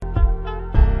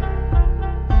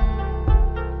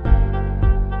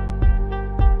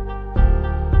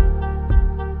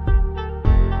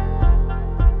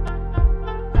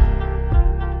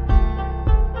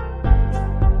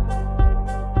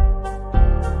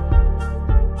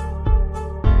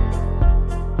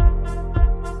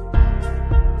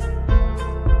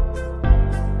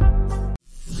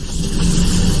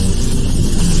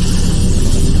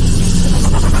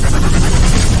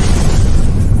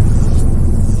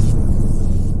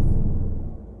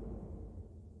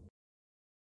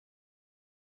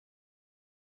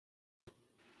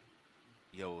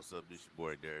Yo, what's up? This your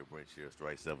boy Derek Branch here,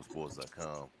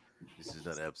 Strike7Sports.com. This is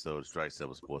another episode of Strike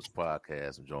 7 Sports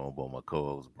Podcast. I'm joined by my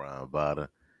co-host Brian Vada,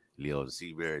 Leo the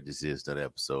Seabear. This is another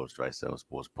episode of Strike 7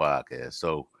 Sports Podcast.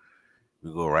 So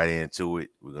we go right into it.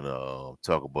 We're gonna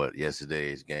talk about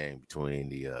yesterday's game between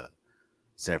the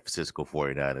San Francisco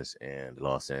 49ers and the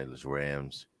Los Angeles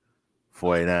Rams.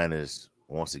 49ers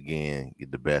once again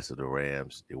get the best of the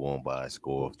Rams. They won by a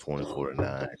score of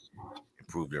 24-9,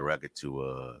 improved their record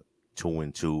to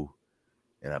 2-2,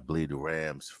 and I believe the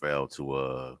Rams fell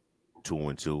to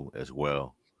 2-2 as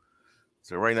well.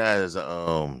 So right now it's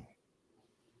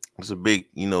a big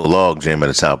log jam at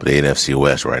the top of the NFC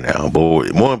West right now.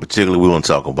 But more in particular, we want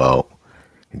to talk about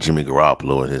Jimmy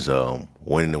Garoppolo and his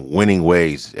winning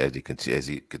ways as he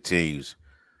continues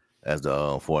as the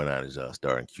 49ers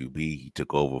starting QB. He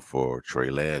took over for Trey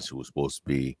Lance, who was supposed to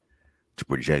be to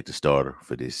project the starter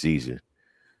for this season.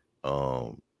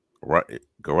 Um,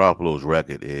 Garoppolo's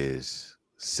record is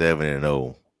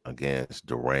 7-0 against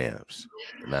the Rams.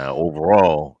 Now,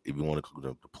 overall, if you want to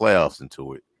include the playoffs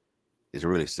into it, it's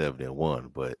really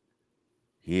 7-1. But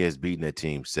he has beaten that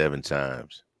team 7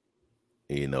 times,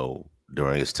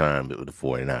 during his time with the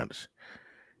 49ers.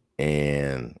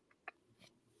 And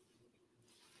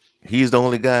he's the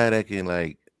only guy that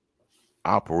can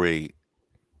operate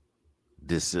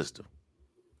this system.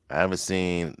 I haven't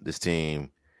seen this team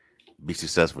be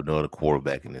successful with no other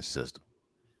quarterback in this system.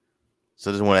 So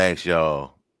I just want to ask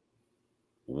y'all,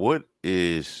 what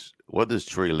does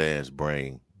Trey Lance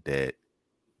bring that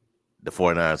the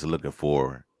 49ers are looking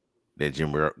for that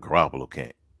Jimmy Garoppolo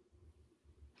can't?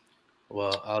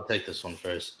 Well, I'll take this one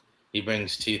first. He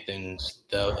brings two things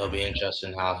that it'll be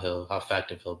interesting how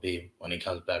effective he'll be when he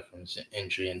comes back from his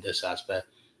injury in this aspect.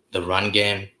 The run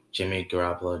game, Jimmy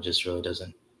Garoppolo just really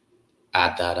doesn't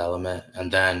add that element.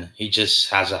 And then he just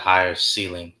has a higher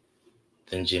ceiling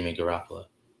than Jimmy Garoppolo.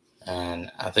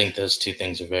 And I think those two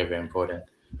things are very, very important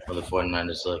when the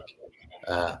 49ers look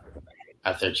uh,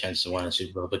 at their chance to win a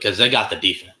Super Bowl because they got the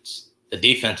defense. The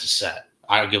defense is set.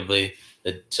 Arguably,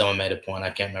 someone made a point. I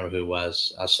can't remember who it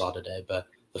was I saw today, but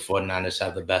the 49ers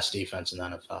have the best defense in the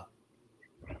NFL.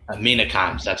 Mina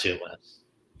Kimes, that's who it was.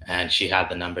 And she had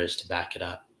the numbers to back it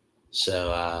up.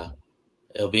 So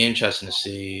it'll be interesting to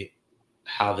see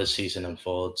how this season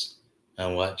unfolds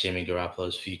and what Jimmy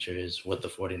Garoppolo's future is with the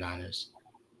 49ers.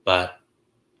 But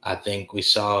I think we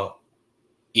saw,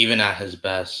 even at his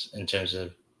best in terms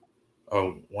of,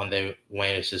 or when they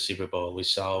went to the Super Bowl, we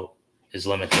saw his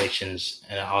limitations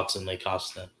and it ultimately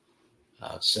cost them.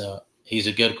 So he's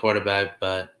a good quarterback,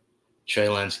 but Trey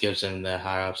Lance gives him the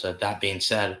higher upside. That being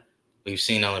said, we've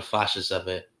seen only flashes of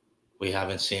it. We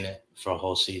haven't seen it for a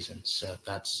whole season. So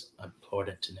that's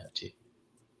important to note too.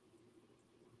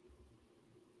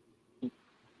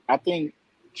 I think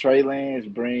Trey Lance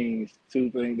brings two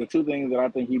things. The two things that I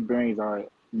think he brings are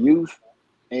youth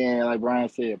and, like Brian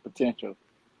said, potential.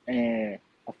 And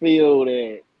I feel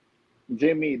that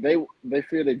they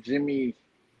feel that Jimmy,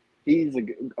 he's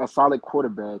a solid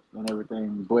quarterback and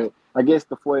everything. But I guess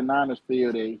the 49ers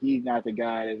feel that he's not the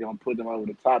guy that's going to put them over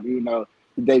the top, even though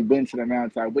they've been to the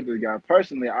mountaintop with this guy.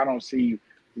 Personally, I don't see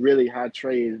really how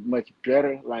Trey is much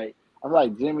better. Like, I feel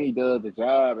like Jimmy does the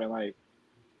job, and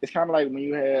it's kind of like when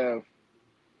you have,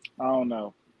 I don't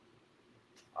know,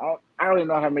 I don't even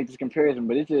know how to make this comparison,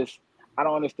 but it's just I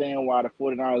don't understand why the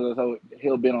 49ers are so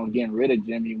hell bent on getting rid of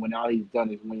Jimmy when all he's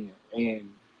done is win. And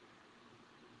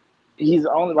he's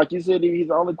only, like you said, he's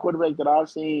the only quarterback that I've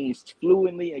seen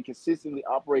fluently and consistently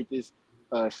operate this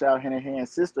Shanahan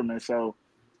system. And so,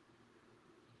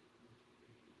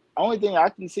 only thing I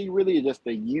can see really is just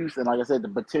the youth and, like I said, the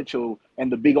potential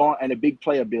and the big on and the big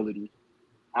playability.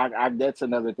 That's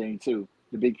another thing too,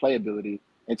 the big playability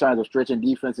in terms of stretching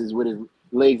defenses with his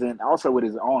legs and also with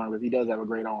his arm, because he does have a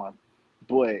great arm.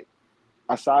 But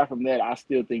aside from that, I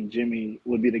still think Jimmy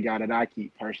would be the guy that I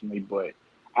keep personally. But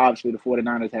obviously, the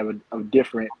 49ers have a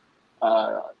different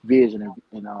vision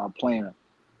and plan.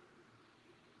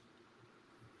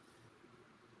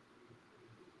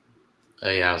 Oh,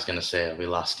 yeah, I was going to say we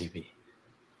lost DB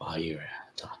while you were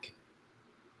talking.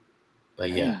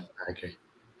 But yeah, Dang. I agree.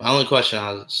 My only question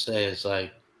I'll say is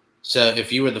so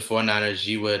if you were the 49ers,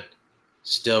 you would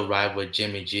still ride with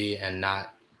Jimmy G and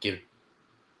not give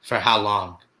for how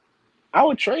long? I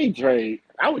would trade Trey.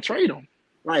 I would trade him,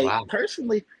 Wow.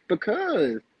 personally,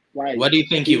 because What do you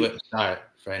think you he, would? Sorry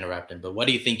for interrupting, but what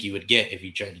do you think you would get if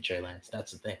you traded Trey Lance?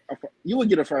 That's the thing. you would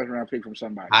get a first round pick from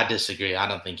somebody. I disagree. I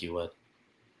don't think you would.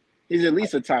 He's at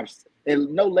least a top,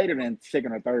 no later than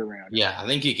second or third round. Yeah, I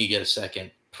think you could get a second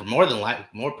for more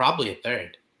probably a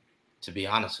third. To be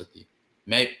honest with you,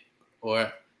 maybe,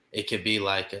 or it could be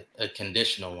like a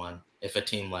conditional one if a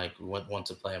team like want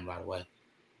to play him right away.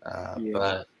 Yeah.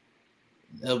 But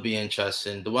it'll be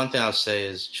interesting. The one thing I'll say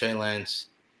is Trey Lance,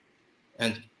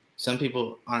 and some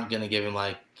people aren't going to give him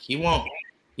he won't.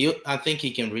 I think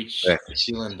he can reach the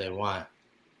ceiling they want,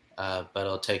 but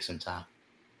it'll take some time.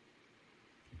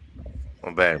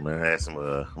 I'm back, man. I had some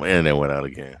my internet went out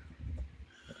again.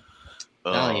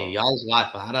 Telling you, y'all's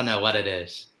Wi-Fi. I don't know what it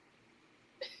is.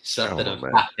 Something know,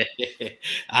 about it.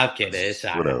 I'm kidding. It's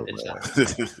all right. It's all right.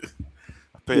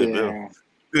 I paid the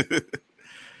bill.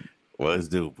 Well, it's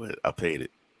due, but I paid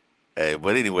it. Hey,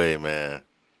 but anyway, man.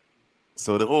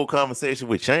 So the whole conversation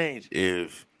would change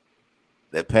if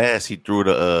that pass he threw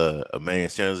to Emmanuel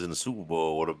Sanders in the Super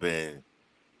Bowl would have been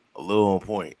a little on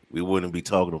point. We wouldn't be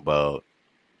talking about.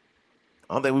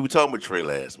 I don't think we were talking about Trey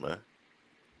Lance, man.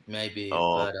 Maybe,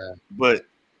 but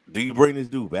do you bring this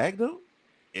dude back though?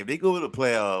 If they go to the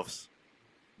playoffs,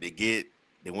 they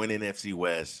win the NFC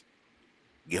West,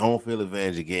 get home field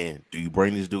advantage again. Do you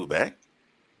bring this dude back?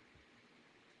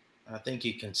 I think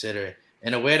you consider it.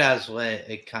 In a weird ass way,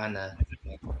 it kind of,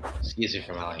 excuse me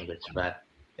for my language, but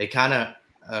it kind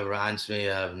of reminds me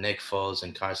of Nick Foles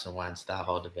and Carson Wentz, that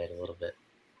whole debate a little bit.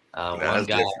 One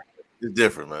guy. It's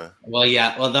different, man. Well,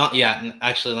 yeah. Well,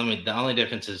 actually, the only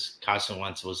difference is Carson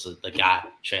Wentz was the guy.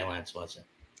 Trey Lance wasn't.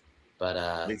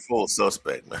 But Nick Foles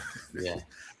suspect, man. Yeah.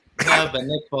 No, but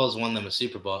Nick Foles won them a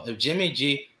Super Bowl. If Jimmy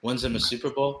G wins them a Super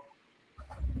Bowl,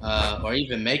 or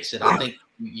even makes it, I think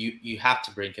you have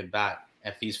to bring him back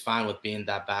if he's fine with being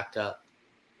that backup.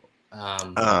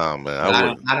 Man,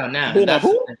 I don't know. That's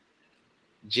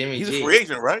Jimmy He's G. a free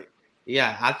agent, right?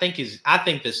 Yeah, I think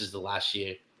this is the last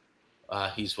year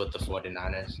he's with the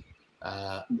 49ers.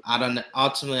 I don't know.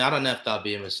 Ultimately, I don't know if that'll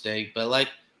be a mistake, but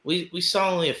we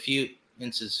saw only a few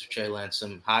instances of Trey Lance,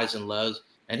 some highs and lows,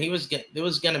 and it was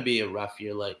going to be a rough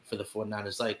year for the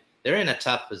 49ers. They're in a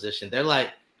tough position.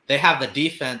 They have the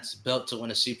defense built to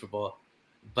win a Super Bowl,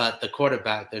 but the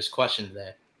quarterback, there's questions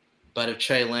there. But if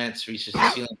Trey Lance reaches the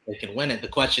ceiling, they can win it. The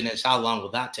question is, how long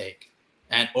will that take?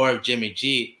 Or if Jimmy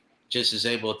G just is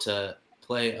able to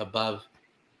play above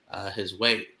his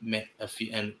weight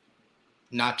and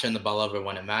not turn the ball over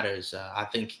when it matters, I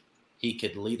think he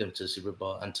could lead them to the Super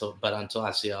Bowl. Until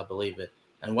I see it, I'll believe it.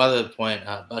 And one other point,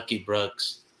 Bucky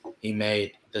Brooks, he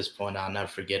made this point, I'll never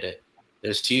forget it.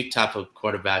 There's two type of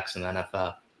quarterbacks in the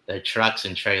NFL. They're trucks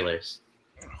and trailers.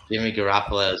 Jimmy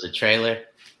Garoppolo is a trailer.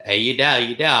 Hey, you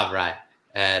know, right?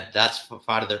 That's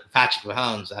part of the Patrick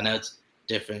Mahomes. I know it's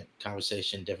different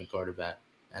conversation, different quarterback.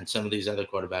 And some of these other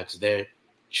quarterbacks, they're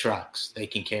trucks. They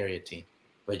can carry a team.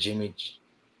 But hold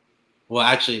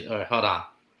on.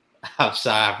 I'm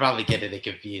sorry. I'm probably getting it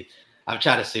confused. I'm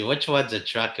trying to see which one's a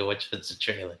truck and which one's a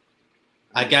trailer.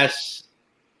 I guess,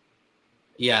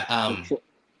 yeah.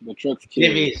 The truck's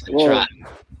Jimmy's the truck.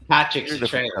 Patrick's the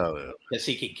trailer because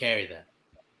he can carry them.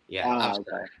 Yeah, I'm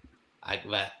sorry.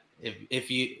 But if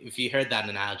you heard that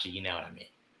analogy, you know what I mean.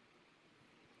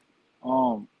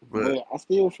 But I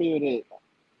still feel that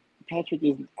Patrick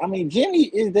is. I mean, Jimmy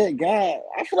is that guy.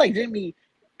 I feel like Jimmy.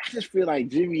 I just feel like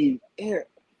Jimmy. I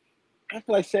feel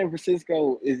like San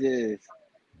Francisco is just.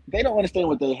 They don't understand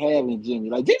what they have in Jimmy.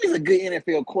 Jimmy's a good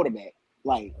NFL quarterback.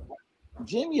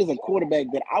 Jimmy is a quarterback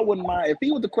that I wouldn't mind if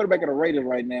he was the quarterback of the Raiders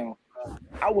right now.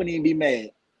 I wouldn't even be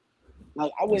mad. I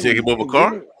wouldn't take him over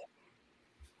Carr.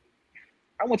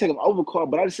 I wouldn't take him over Carr,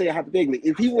 but I just say hypothetically,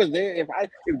 if he was there, if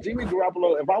Jimmy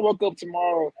Garoppolo, if I woke up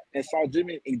tomorrow and saw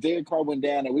Jimmy and Derek Carr went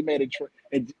down and we made a trade,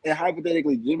 and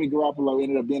hypothetically Jimmy Garoppolo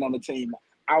ended up being on the team,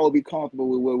 I would be comfortable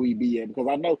with where we be at because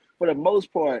I know for the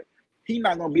most part he's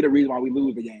not going to be the reason why we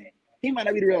lose the game. He might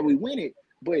not be the reason why we win it,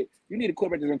 but you need a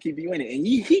quarterback that's going to keep you in it. And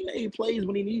he made plays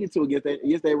when he needed to against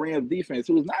that Rams defense,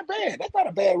 who was not bad. That's not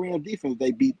a bad Rams defense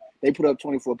they put up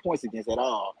 24 points against at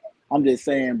all. I'm just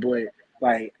saying, but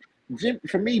Jim,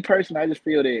 for me personally, I just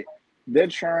feel that they're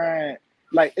trying.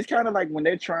 It's kind of like when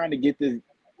they're trying to get this.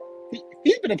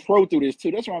 He's been a pro through this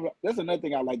too. That's another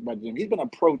thing I like about Jim. He's been a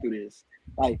pro through this.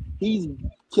 He's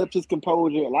kept his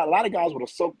composure. A lot of guys would have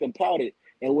soaked and pouted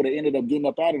and would have ended up getting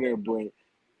up out of there, but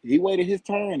he waited his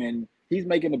turn and he's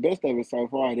making the best of it so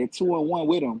far. They're 2-1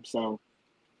 with him, so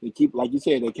they keep, like you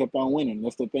said, they kept on winning.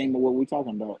 That's the thing of what we're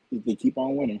talking about. Is they keep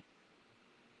on winning.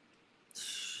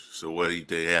 So what do you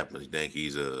think happens? You think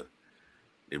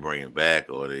they bring him back,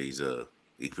 or he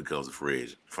becomes a free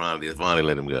agent? Finally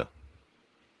let him go.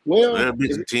 Well, there'll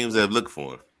be some teams that look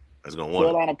for him. That's gonna want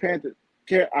Carolina Panthers.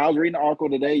 I was reading an article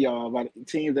today, y'all, about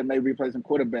teams that may replace some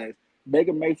quarterbacks.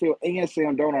 Baker Mayfield and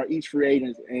Sam Darnold are each free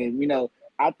agents, and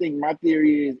I think my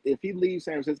theory is if he leaves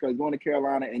San Francisco, he's going to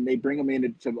Carolina, and they bring him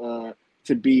in to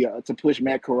push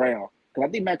Matt Corral because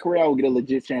I think Matt Corral will get a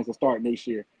legit chance to start next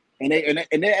year.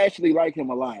 and they actually like him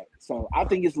a lot. So I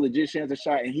think it's a legit chance of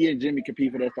shot, and he and Jimmy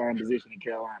compete for that starting position in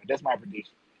Carolina. That's my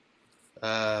prediction.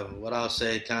 What I'll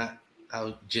say,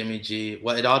 how Jimmy G.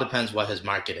 Well, it all depends what his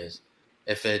market is.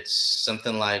 If it's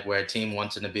something like where a team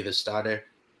wants him to be the starter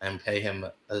and pay him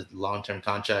a long-term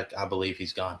contract, I believe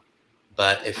he's gone.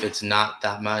 But if it's not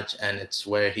that much and it's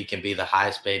where he can be the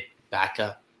highest paid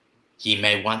backup, he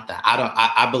may want that.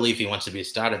 I believe he wants to be a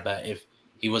starter, but if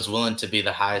he was willing to be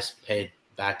the highest paid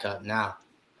backup now,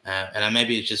 and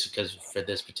maybe it's just because for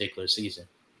this particular season.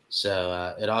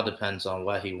 So it all depends on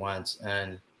what he wants.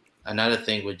 And another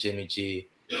thing with Jimmy G,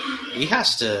 he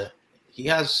has to,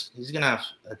 he's gonna have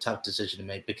a tough decision to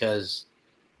make because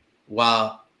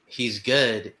while he's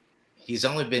good, he's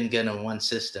only been good in one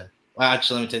system. Well,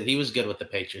 actually, let me tell you, he was good with the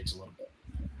Patriots a little bit,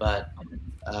 but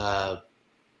uh,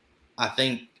 I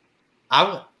think I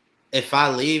would, if I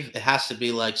leave, it has to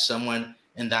be like someone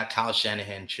in that Kyle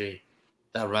Shanahan tree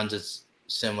that runs it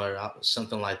similar,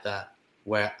 something like that,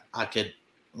 where I could,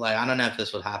 like, I don't know if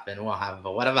this would happen. It won't happen.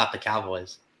 But what about the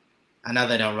Cowboys? I know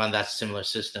they don't run that similar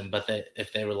system, but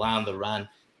if they rely on the run,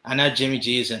 I know Jimmy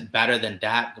G isn't better than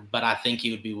Dak, but I think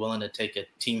he would be willing to take a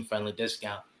team-friendly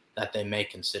discount that they may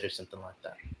consider something like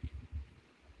that.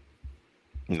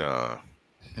 Nah,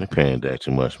 they're paying Dak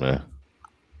too much, man.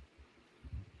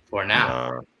 For now,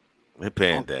 Nah, they're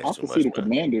paying Dak I too can see much, the man.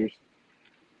 Commanders.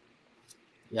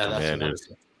 yeah, that's what I'm Commanders,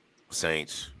 saying.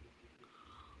 Saints,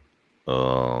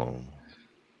 um,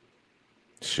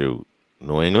 shoot,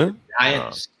 New England,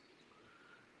 Giants,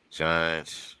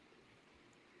 Giants,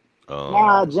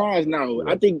 Nah, um, Giants. No,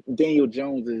 I yeah. think Daniel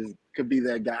Jones could be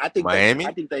that guy. I Miami,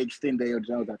 think they extend Daniel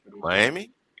Jones after this year.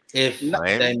 Miami, if No,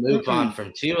 they Miami, move on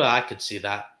from Tua, I could see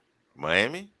that.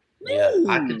 Miami. Yeah,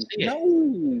 I could no, see it.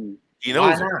 no, He Why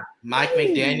knows him. not? Mike no.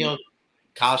 McDaniel,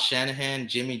 Kyle Shanahan,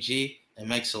 Jimmy G. It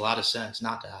makes a lot of sense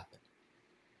not to happen.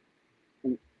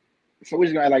 So we're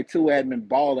just gonna like two had been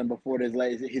balling before his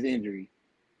injury.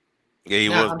 Yeah, he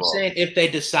Now was I'm balling. saying if they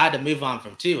decide to move on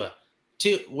from Tua,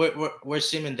 we're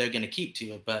assuming they're going to keep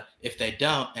Tua. But if they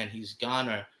don't and he's gone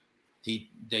or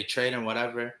they trade him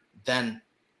whatever, then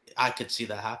I could see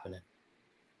that happening.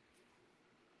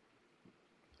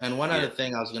 And one Yeah, other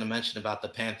thing I was going to mention about the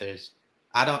Panthers,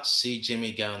 I don't see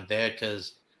Jimmy going there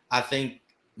because I think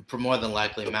more than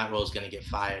likely Matt Rule is going to get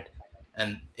fired,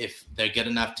 and if they're good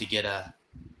enough to get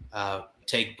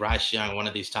take Bryce Young, one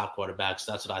of these top quarterbacks,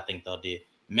 that's what I think they'll do.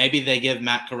 Maybe they give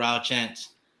Matt Corral a chance,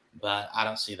 but I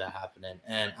don't see that happening.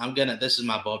 And this is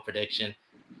my bold prediction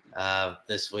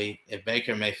this week. If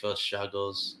Baker Mayfield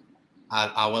struggles,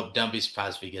 don't be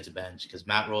surprised if he gets benched because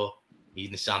Matt Rule,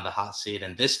 he's on the hot seat.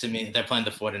 And this to me, they're playing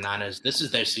the 49ers. This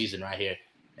is their season right here,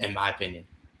 in my opinion.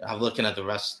 I'm looking at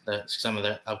some of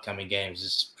their upcoming games.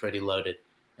 It's pretty loaded.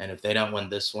 And if they don't win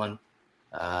this one,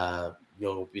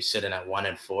 you'll be sitting at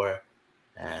 1-4,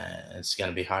 and it's going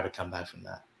to be hard to come back from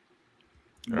that.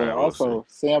 all But right, we'll see. also,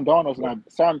 Sam Darnold's But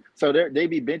not. So they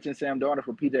be benching Sam Darnold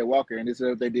for PJ Walker, and this is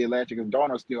what they did last year because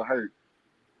Darnold's still hurt.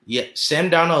 Yeah, Sam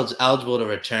Darnold's eligible to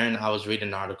return. I was reading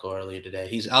an article earlier today.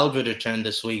 He's eligible to return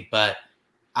this week, but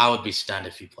I would be stunned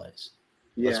if he plays.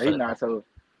 Let's Yeah, put he's it that not. So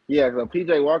yeah, so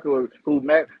PJ Walker, who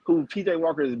PJ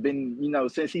Walker has been,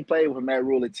 since he played with Matt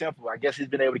Rule at Temple, I guess he's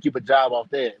been able to keep a job off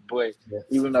that. But way.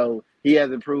 even though he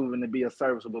hasn't proven to be a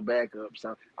serviceable backup,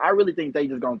 so I really think they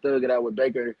just gonna thug it out with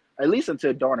Baker at least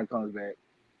until Darnold comes back.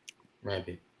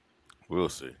 Maybe. we'll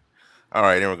see. All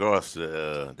right, in regards to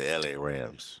the LA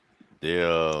Rams,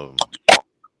 they're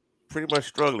pretty much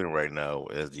struggling right now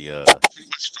as the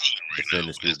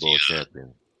defending Super Bowl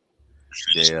champion.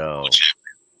 They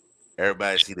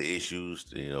everybody see the issues.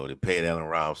 They paid Allen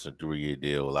Robinson 3-year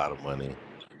deal, a lot of money,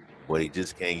 but he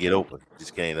just can't get open.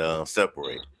 Just can't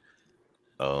separate.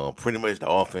 Pretty much the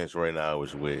offense right now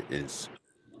is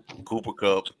Cooper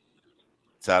Cup,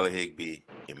 Tyler Higbee,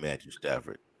 and Matthew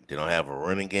Stafford. They don't have a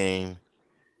running game.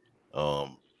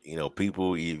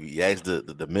 People you ask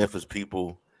the Memphis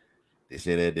people, they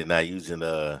say that they're not using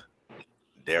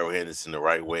Daryl Henderson the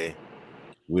right way.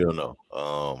 We don't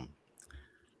know.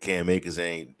 Cam Akers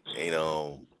ain't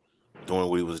doing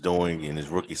what he was doing in his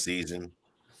rookie season,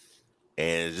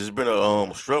 and it's just been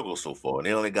a struggle so far. And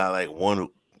they only got like one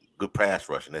good pass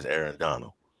rush, and that's Aaron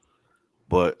Donald.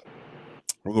 But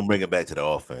we're gonna bring it back to the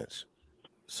offense.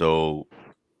 So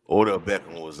Odell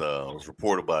Beckham was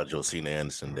reported by Josina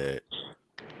Anderson that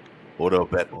Odell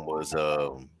Beckham was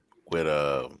with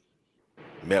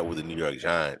met with the New York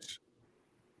Giants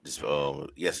just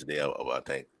yesterday, I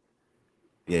think.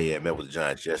 Yeah, met with the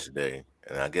Giants yesterday,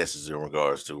 and I guess it's in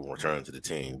regards to returning to the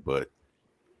team. But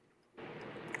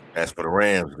as for the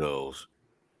Rams goes,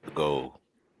 the goal,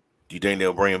 do you think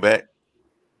they'll bring him back?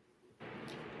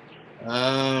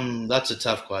 That's a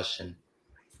tough question.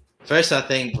 First, I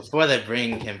think before they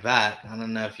bring him back, I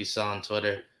don't know if you saw on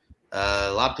Twitter,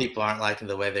 a lot of people aren't liking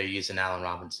the way they're using Allen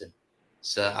Robinson.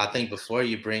 So I think before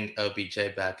you bring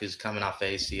OBJ back, who's coming off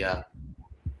ACL,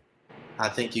 I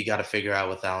think you got to figure out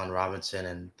with Allen Robinson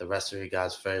and the rest of you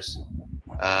guys first.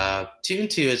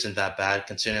 2-2 isn't that bad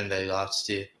considering they lost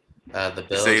to the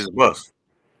They say he's Bills. a bust.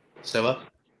 So what?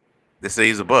 They say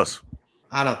he's a bust.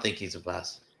 I don't think he's a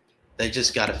bust. They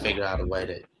just got to figure out a way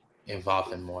to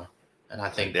involve him more, and I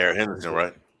Like think Darren Henderson,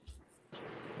 right?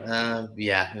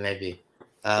 Yeah, maybe.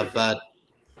 But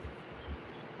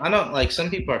I don't like some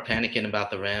people are panicking about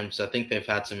the Rams. I think they've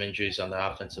had some injuries on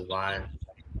the offensive line.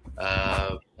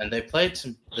 And they played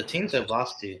the teams they've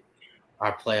lost to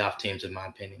are playoff teams, in my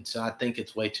opinion. So I think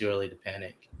it's way too early to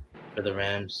panic for the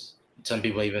Rams. Some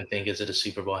people even think, is it a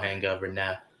Super Bowl hangover?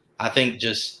 Now, I think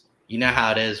just, you know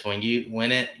how it is. When you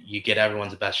win it, you get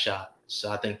everyone's best shot.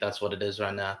 So I think that's what it is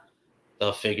right now.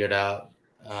 They'll figure it out.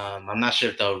 I'm not sure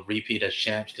if they'll repeat as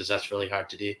champs because that's really hard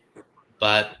to do.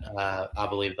 But I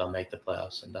believe they'll make the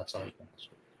playoffs, and that's all you can ask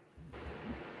for.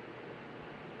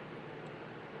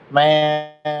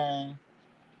 Man,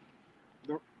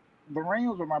 the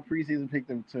Rams were my preseason pick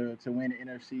to win the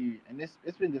NFC, and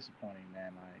it's been disappointing,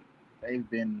 man. Like they've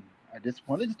been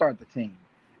disappointed to start the team,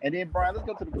 and then Brian, let's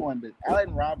go to the point. But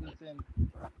Allen Robinson,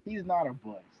 he's not a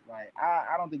bust. Like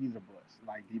I don't think he's a bust.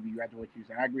 Like DB, after what you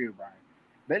said, I agree with Brian.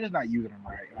 They're just not using him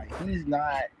right. Like he's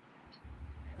not.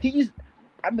 He's.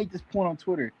 I make this point on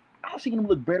Twitter. I've seen him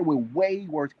look better with way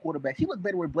worse quarterbacks. He looked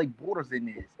better with Blake Bortles than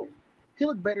this. He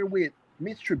looked better with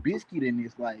Mitch Trubisky than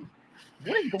this. Like,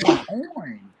 what is going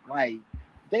on? Like,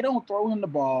 they don't throw him the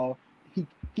ball.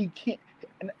 He can't.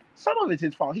 And some of it's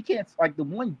his fault. He can't, like the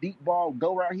one deep ball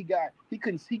go route he got. He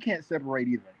can't separate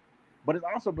either. But it's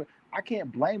also, but I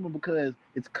can't blame him because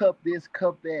it's cup this,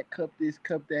 cup that, cup this,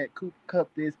 cup that, cup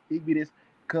this, Higby this,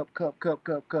 cup,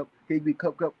 Higby,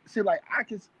 cup. See, like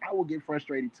I will get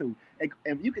frustrated too,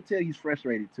 and you can tell he's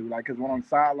frustrated too. Like, cause when on the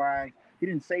sideline, he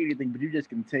didn't say anything, but you just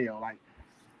can tell, like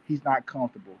he's not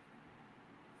comfortable.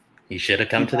 He should have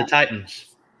come to the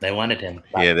Titans. They wanted him.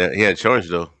 Yeah, he had a choice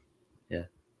though. Yeah.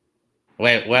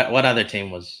 Wait, what other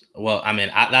team was? Well, I mean,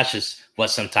 that's just what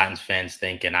some Titans fans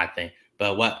think, and I think.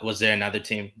 But what was there another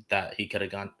team that he could have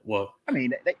gone? Well, I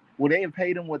mean, would they have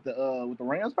paid him what the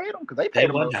Rams paid him? Because they paid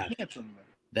him handsomely.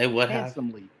 They would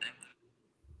handsomely.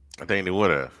 I think they would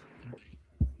have.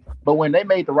 But when they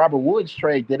made the Robert Woods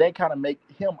trade, did they kind of make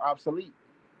him obsolete?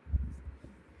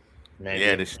 Maybe.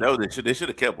 Yeah, they should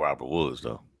have kept Robert Woods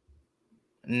though.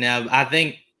 No, I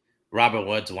think Robert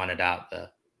Woods wanted out though.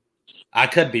 I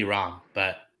could be wrong,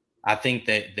 but I think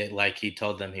that like he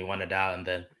told them he wanted out, and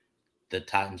then the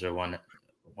Titans are one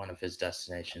of his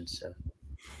destinations. So it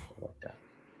worked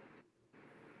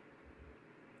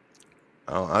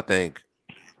out. I think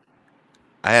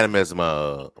I had him as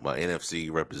my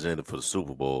NFC representative for the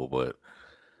Super Bowl, but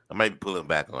I might be pulling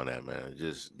back on that, man.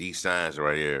 Just these signs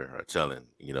right here are telling,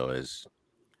 as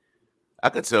I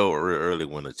could tell real early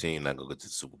when a team not gonna get to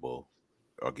the Super Bowl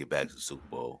or get back to the Super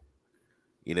Bowl.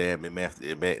 They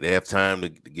have time to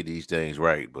get these things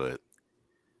right, but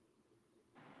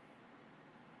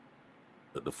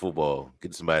the football,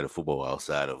 getting somebody to football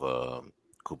outside of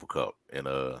Cooper Kupp and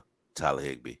Tyler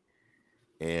Higbee,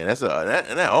 and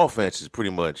that offense is pretty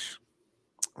much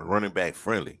running back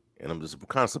friendly, and I'm just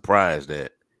kind of surprised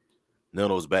that none of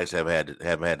those backs haven't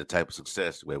had the type of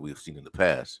success that we've seen in the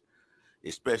past,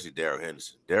 especially Darrell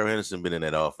Henderson. Darrell Henderson been in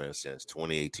that offense since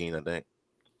 2018, I think,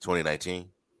 2019,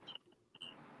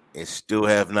 and still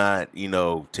have not,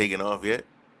 taken off yet.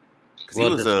 Because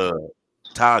he was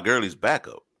Todd Gurley's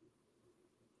backup.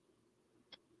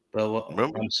 Well,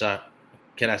 I'm sorry.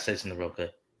 Can I say something real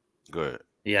quick? Go ahead.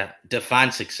 Yeah,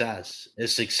 define success.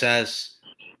 Is success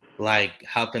like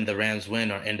helping the Rams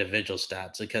win or individual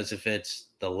stats? Because if it's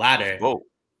the latter,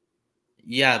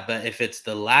 yeah, but if it's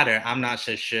the latter, I'm not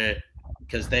so sure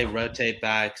because they rotate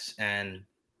backs and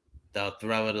they'll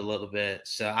throw it a little bit.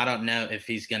 So I don't know if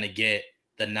he's going to get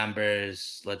the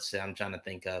numbers. Let's say I'm trying to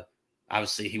think of.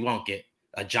 Obviously, he won't get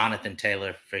a Jonathan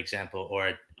Taylor, for example,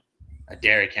 or a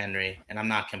Derrick Henry, and I'm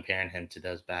not comparing him to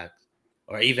those backs,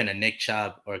 or even a Nick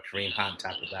Chubb or a Kareem Hunt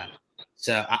type of back.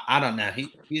 So I don't know.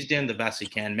 He's doing the best he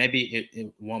can. Maybe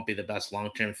it won't be the best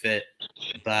long-term fit,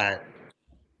 but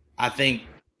I think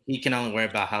he can only worry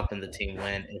about helping the team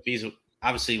win. If he's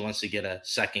obviously he wants to get a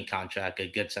second contract, a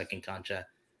good second contract,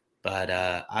 but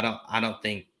I don't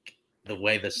think the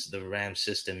way the Rams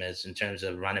system is in terms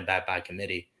of running back by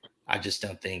committee, I just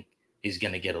don't think he's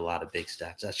going to get a lot of big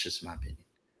stats. That's just my opinion.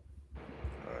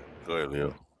 All right, go ahead,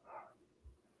 Leo.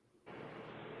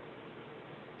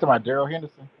 To my Darrell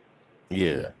Henderson.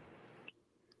 Yeah. Yeah.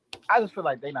 I just feel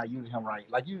like they not using him right.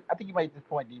 Like I think you made this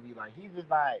point, DB. Like he's just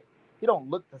not. He don't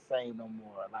look the same no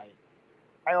more. Like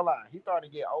I ain't gonna lie, he started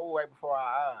to get old right before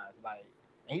our eyes. Like,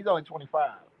 and he's only 25. I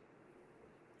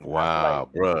feel like, Wow,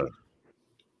 bruh.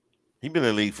 He been in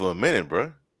the league for a minute,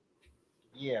 bruh.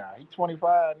 yeah, he's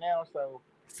 25 now. So,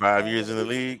 5 years in the man,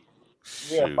 league.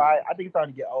 yeah, Shoot. five. I think he's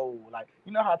starting to get old. Like,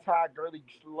 you know how Todd Gurley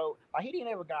slow. Like he didn't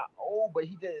ever got old, but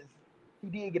he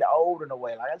did get old in a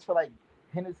way. Like I just feel like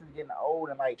Henderson's getting old,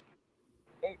 and like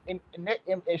in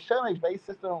Shirley's base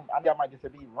system, I think I might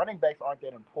disagree. Running backs aren't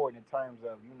that important in terms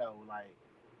of like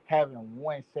having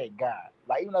one set guy.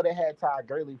 Like even though they had Todd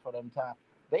Gurley for them time,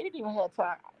 they didn't even have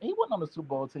Todd. He wasn't on the Super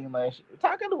Bowl team last year.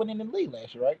 Todd Gurley wasn't in the league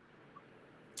last year, right?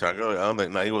 I don't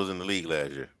think. No, he was in the league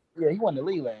last year. Yeah, he wasn't in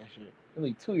the league last year.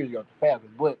 Only 2 years ago with the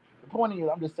Falcons. But the point is,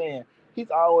 I'm just saying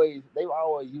they've always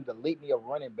used a litany of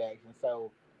running backs, and so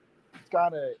it's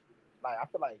kind of like I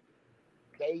feel like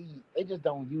they just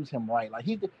don't use him right. Like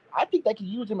I think they can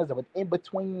use him as a in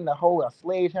between the whole a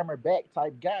sledgehammer back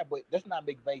type guy, but that's not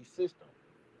McVay's system.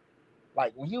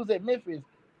 Like when he was at Memphis,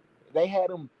 they had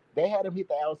him hit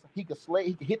the outside. He could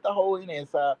hit the hole in the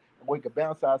inside, or he could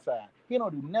bounce outside. He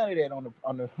don't do none of that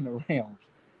on the Rams.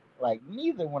 Like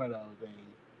neither one of those things.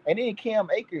 And then Cam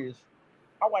Akers,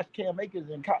 I watched Cam Akers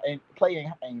and play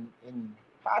in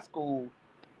high school,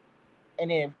 and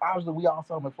then obviously we all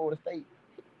saw him at Florida State.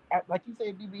 Like you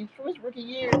said, DB, from his rookie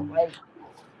year, like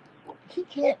he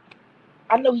can't.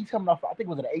 I know he's coming off. I think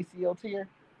it was an ACL tear.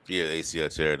 Yeah, the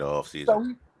ACL tear in the offseason.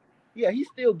 So yeah, he's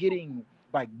still getting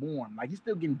like born. Like he's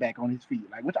still getting back on his feet.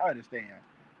 Like which I understand,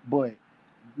 but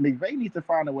McVay needs to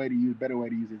find a way to use better way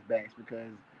to use his backs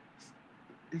because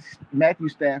Matthew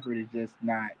Stafford is just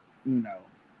not.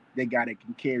 They got that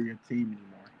can carry a team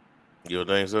anymore. You don't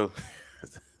think so?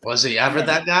 Was he ever Yeah,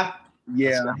 that guy?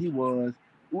 yeah, he was.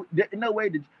 No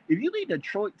way. If you lead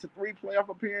Detroit to 3 playoff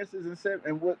appearances and seven,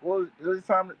 and what was this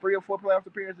time 3 or 4 playoff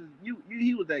appearances,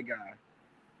 he was that guy.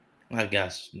 I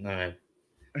guess. All right.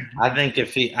 I think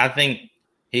I think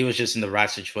he was just in the right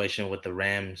situation with the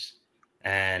Rams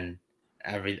and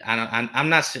I'm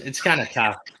not. It's kind of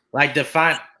tough. Like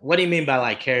define. What do you mean by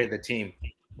like carry the team?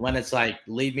 When it's like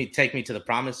take me to the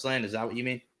promised land. Is that what you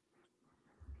mean?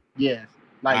 Yes,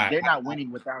 All like right, they're not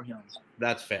winning without him.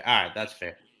 that's fair. All right, that's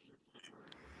fair.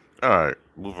 All right,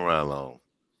 moving right along.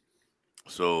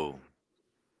 So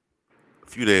a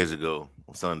few days ago,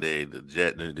 on Sunday,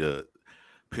 the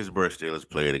Pittsburgh Steelers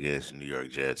played against the New York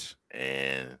Jets,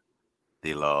 and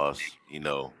they lost.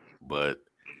 But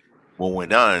what went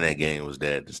down in that game was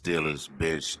that the Steelers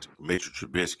benched Mitchell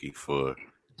Trubisky for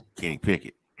Kenny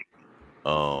Pickett.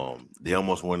 They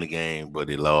almost won the game, but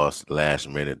they lost last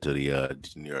minute to the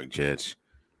New York Jets.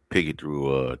 Pickett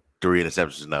threw 3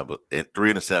 interceptions now, but 3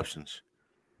 interceptions.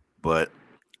 But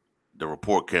the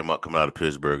report coming out of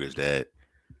Pittsburgh is that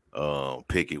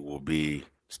Pickett will be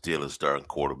still a starting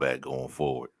quarterback going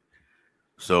forward.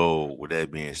 So, with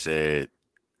that being said,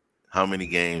 how many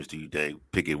games do you think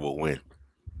Pickett will win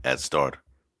at starter?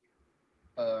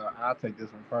 I'll take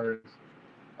this one first.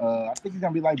 I think he's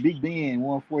gonna be like Big Ben,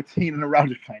 won 14 in a row.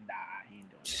 Just like, nah, he ain't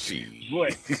doing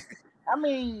that. Shit. But I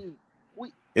mean,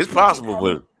 It's possible,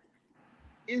 but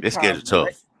it's this schedule possible.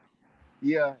 tough.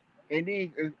 Yeah, and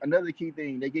then another key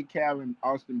thing, they get Calvin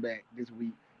Austin back this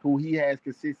week, who he has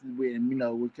consistency with, and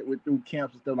with through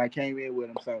camps and stuff like came in with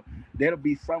him. So that'll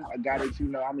be a guy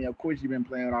that I mean, of course you've been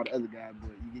playing with all the other guys,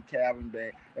 but you get Calvin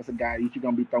back. That's a guy that you're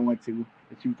gonna be throwing to,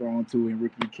 that you throwing to in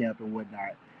rookie camp and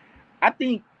whatnot. I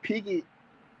think Pickett.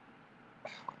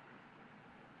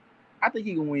 I think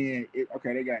he can win.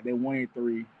 Okay, they're 1-3.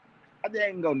 I think they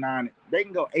can go 9. They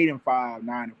can go 8-5,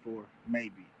 9-4,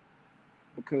 maybe,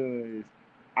 because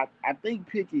I think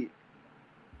Pickett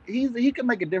he can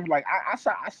make a difference. Like I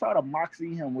saw the moxie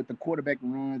in him with the quarterback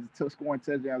runs, scoring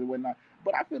touchdowns and whatnot.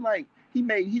 But I feel like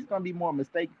he's gonna be more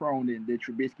mistake prone than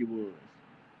Trubisky was.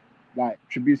 Like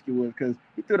Trubisky was, because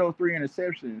he threw those 3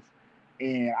 interceptions,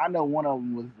 and I know one of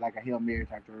them was like a Hail Mary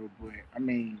type throw, but I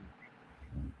mean,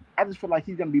 I just feel like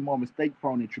he's gonna be more mistake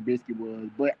prone than Trubisky was.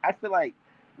 But I feel like,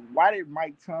 why did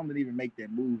Mike Tomlin even make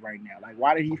that move right now? Like,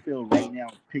 why did he feel right now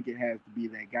Pickett has to be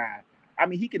that guy? I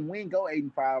mean, he can go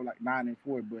 8-5, like 9-4,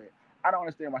 but I don't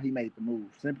understand why he made the move.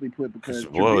 Simply put, because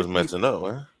The boy was messing up,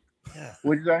 man. Yeah.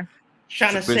 What'd you say?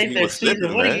 Trying to save Trubisky their was season.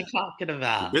 slipping, What are man. you talking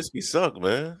about? Trubisky sucked,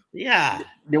 man. Yeah,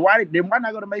 Then why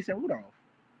not go to Mason Rudolph?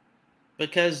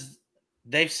 because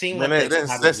they've seen Man, what they can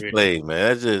that's have. played, man.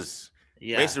 That's just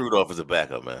Yeah, Mason Rudolph is a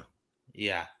backup, man.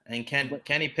 yeah. And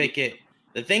Kenny Pickett.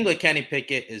 The thing with Kenny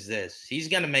Pickett is this: he's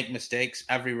gonna make mistakes.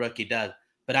 Every rookie does,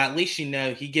 but at least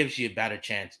he gives you a better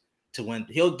chance to win.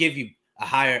 He'll give you a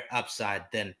higher upside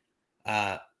than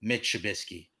Mitch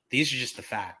Trubisky. These are just the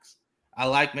facts. I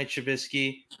like Mitch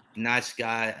Trubisky, nice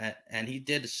guy, and he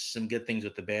did some good things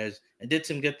with the Bears and did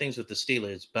some good things with the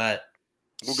Steelers. But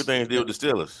What good things deal with the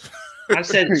Steelers? I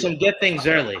said some good things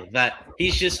early, but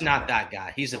he's just not that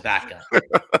guy. He's a backup.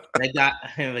 They got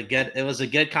him a good. It was a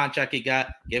good contract he got.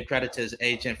 Give credit to his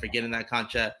agent for getting that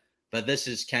contract. But this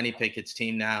is Kenny Pickett's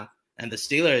team now, and the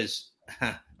Steelers.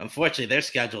 Unfortunately, their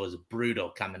schedule is brutal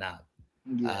coming up.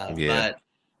 Yeah. But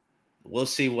we'll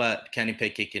see what Kenny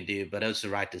Pickett can do. But it was the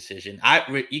right decision.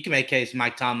 You can make a case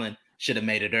Mike Tomlin should have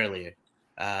made it earlier.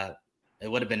 It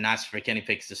would have been nice for Kenny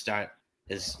Pickett to start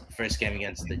his first game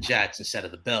against the Jets instead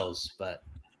of the Bills. But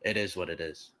it is what it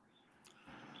is.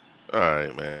 All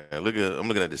right, man. I'm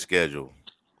looking at the schedule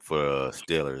for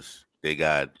Steelers. They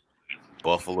got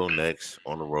Buffalo next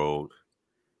on the road.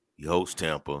 You host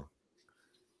Tampa.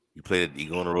 You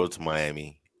go on the road to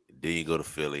Miami. Then you go to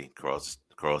Philly, cross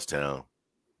town,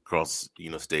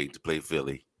 state to play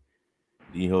Philly.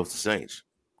 Then you host the Saints,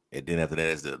 and then after that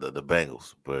is the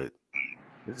Bengals. But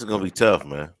this is gonna be tough,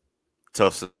 man.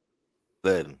 Tough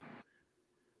sledding.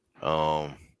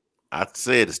 I'd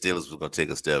say the Steelers was gonna take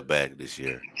a step back this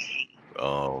year,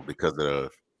 because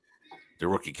of the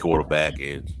rookie quarterback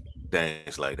and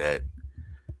things like that.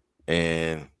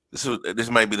 And this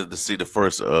might be the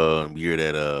first year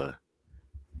that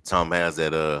Tom has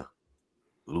that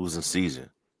losing season.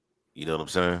 You know what I'm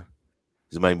saying?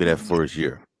 This might be that first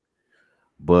year,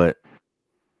 but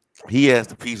he has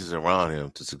the pieces around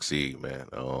him to succeed, man.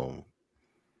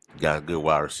 Got good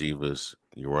wide receivers.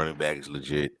 Your running back is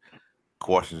legit.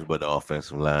 Questions about the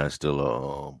offensive line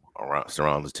still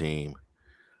surround the team,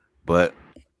 but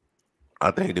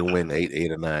I think they win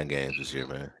eight or nine games this year,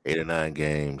 man. 8 or 9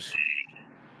 games,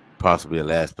 possibly a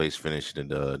last place finish in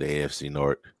the AFC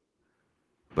North.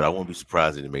 But I wouldn't be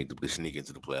surprised if they sneak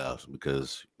into the playoffs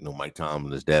because Mike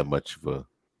Tomlin is that much of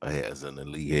as an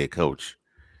elite head coach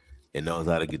and knows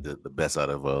how to get the best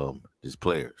out of his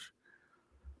players.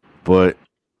 But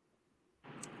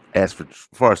as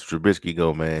far as Trubisky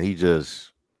go, man, I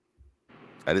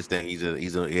just think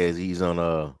he's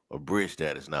on a bridge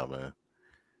status now, man.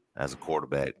 As a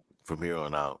quarterback from here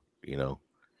on out,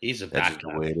 He's a that's just the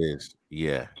backup. way it is.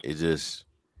 Yeah, it just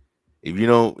if you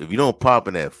don't pop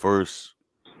in that first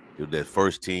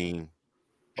team,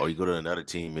 or you go to another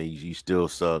team and you still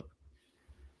suck,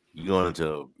 you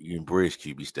in bridge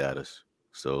QB status.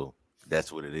 So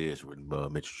that's what it is with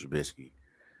Mitchell Trubisky.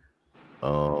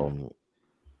 Um,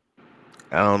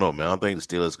 I don't know, man. I don't think the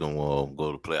Steelers gonna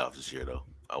go to the playoffs this year, though.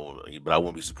 But I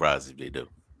wouldn't be surprised if they do.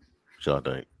 Sure, I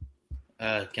think.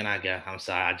 Can I go? I'm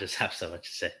sorry. I just have so much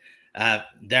to say.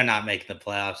 They're not making the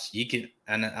playoffs. You can,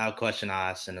 and I'll question I'll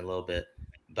ask in a little bit,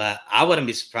 but I wouldn't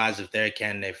be surprised if they're a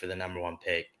candidate for the #1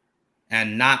 pick.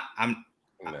 And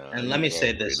let me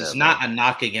say this: it's not a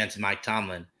knock against Mike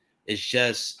Tomlin. It's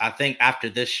just I think after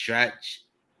this stretch,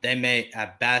 they may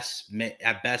at best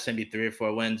maybe 3 or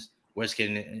 4 wins. Worst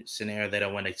case scenario, they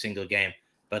don't win a single game.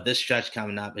 But this stretch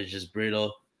coming up is just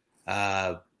brutal.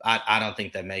 I don't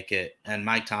think they make it. And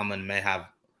Mike Tomlin may have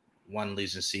one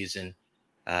losing season,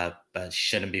 but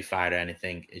shouldn't be fired or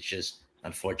anything. It's just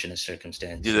unfortunate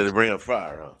circumstances. Did they bring up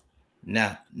fire, huh?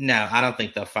 No, I don't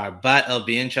think they'll fire. But it'll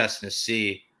be interesting to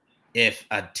see if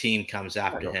a team comes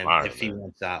after him, if he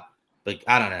wants out. But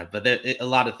I don't know. But a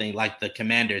lot of things, like the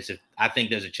Commanders, I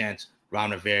think there's a chance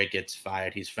Ron Rivera gets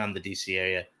fired. He's from the D.C.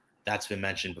 area. That's been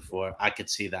mentioned before. I could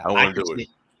see that. I wouldn't do it.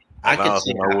 I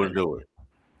wouldn't do it.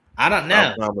 I don't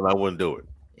know. I wouldn't do it.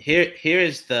 Here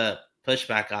is the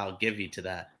pushback I'll give you to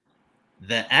that.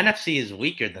 The NFC is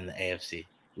weaker than the AFC.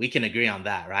 We can agree on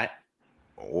that, right?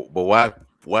 But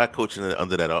why coaching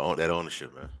under that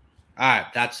ownership, man? All right,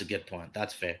 that's a good point.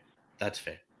 That's fair.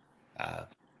 I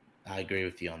agree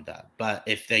with you on that. But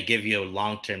if they give you a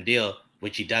long-term deal,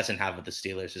 which he doesn't have with the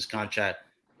Steelers, his contract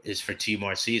is for 2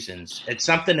 more seasons. It's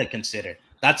something to consider.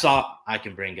 That's all I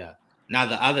can bring up. Now,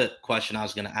 the other question I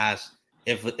was going to ask,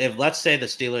 if let's say the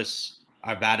Steelers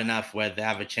are bad enough where they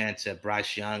have a chance at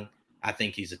Bryce Young, I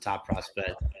think he's a top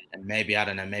prospect. And maybe, I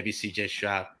don't know, maybe CJ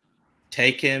Stroud.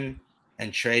 Take him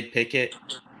and trade Pickett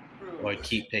or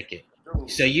keep Pickett.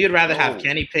 So you'd rather have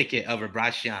Kenny Pickett over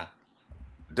Bryce Young?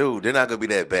 Dude, they're not going to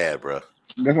be that bad, bro.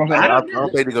 That's what I'm saying. I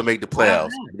don't think they're going to make the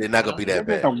playoffs. They're not going to be that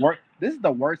bad. This is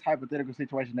the worst hypothetical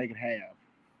situation they could have.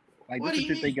 Like, this is what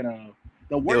you're thinking of.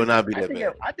 The worst, they will not be that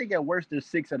bad. I think at worst they're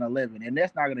 6-11, and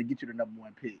that's not going to get you the #1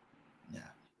 pick. Yeah.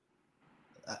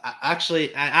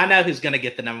 Actually, I know who's going to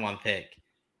get the #1 pick.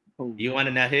 Who? You want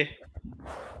to know who?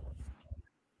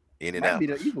 Might be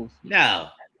the Eagles. No,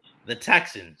 the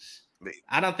Texans.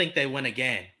 I don't think they win a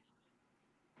game.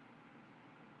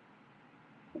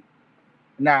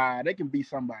 Nah, they can be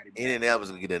somebody, bro. Indianapolis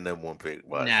gonna get that number 1 pick.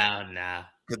 Watch. No.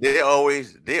 Because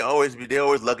they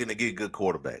always looking to get good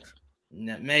quarterbacks.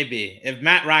 No, maybe if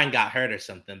Matt Ryan got hurt or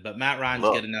something, but Matt Ryan's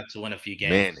Look, good enough to win a few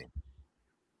games. Manning,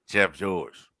 Jeff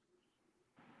George.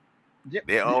 They're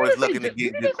Did always you looking to say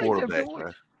get Did good you say Jeff quarterbacks, George?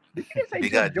 man. Did you just say They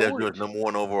Jeff got Jeff George? George number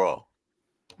 1 overall.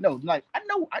 No, like I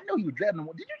know he was drafting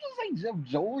one. Did you just say Jeff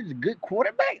George, a good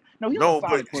quarterback? No, he was a No, solid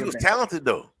but he was quarterback. talented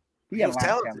though. He He had a was lot of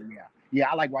talented. talent. Yeah,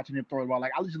 I like watching him throw the ball.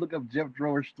 Like I just look up Jeff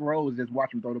George throws, just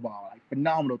watch him throw the ball. Like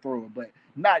phenomenal thrower, but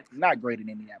not great in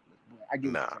Indianapolis. But I get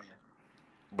what Nah, you're saying.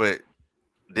 but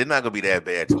they're not gonna be that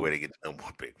bad to where they get the number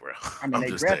 1 pick, bro. I mean, I'm they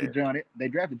just drafted saying.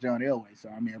 John Elway, so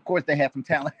I mean, of course they have some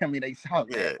talent. I mean, they saw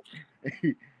Yeah,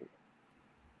 that.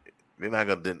 they're not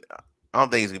gonna. I don't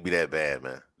think it's gonna be that bad,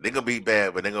 man. They're gonna be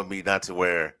bad, but they're gonna be not to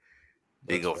where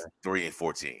they That's go fair.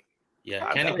 3-14. Yeah,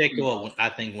 I Kenny got a Pickett question, will, y'all. I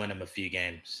think, win him a few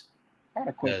games I had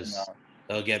a question, because y'all.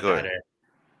 they'll get Good. better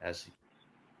as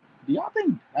Do y'all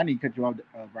think I need to cut you off,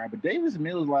 Brian? But Davis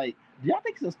Mills, like, do y'all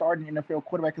think he's a starting NFL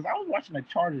quarterback? Because I was watching the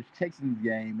Chargers Texans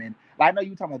game, and like, I know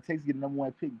you talking about Texas getting number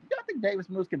 1 pick. Do y'all think Davis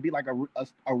Mills can be like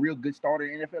a real good starter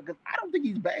in the NFL? Because I don't think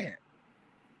he's bad.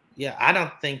 Yeah, I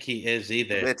don't think he is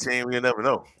either. That team, you never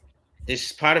know.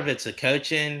 It's part of it's a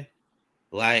coaching.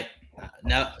 Like,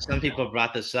 no, some people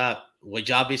brought this up. Would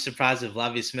y'all be surprised if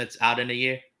Lovie Smith's out in a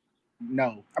year?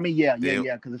 No, I mean, yeah. They,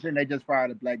 Because they just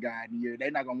fired a black guy in the year. They're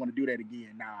not gonna want to do that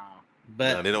again. Nah,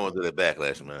 But they don't want to do that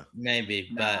backlash, man. maybe.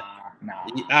 But nah.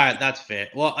 all right, that's fair.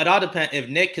 Well, it all depends. If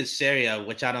Nick Caserio,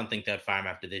 which I don't think they'd fire him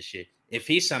after this year, if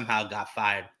he somehow got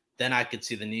fired, then I could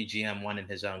see the new GM wanting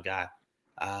his own guy.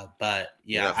 But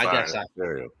yeah,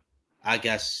 I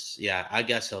guess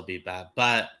he'll be bad.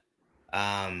 But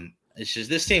it's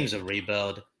just this team's a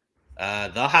rebuild.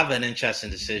 They'll have an interesting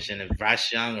decision if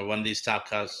Bryce Young or one of these top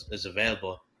cuts is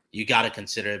available. You got to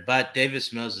consider it. But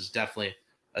Davis Mills is definitely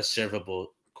a servable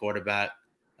quarterback.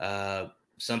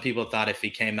 Some people thought if he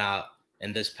came out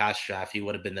in this past draft, he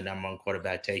would have been the number 1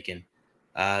 quarterback taken.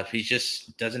 He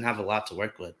just doesn't have a lot to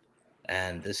work with,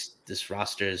 and this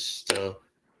roster is still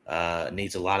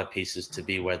needs a lot of pieces to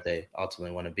be where they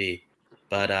ultimately want to be.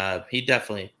 But he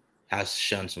definitely has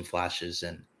shown some flashes,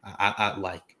 and I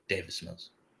like Davis Mills.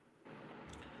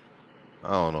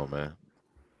 I don't know, man.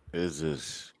 It's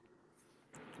just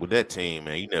with that team,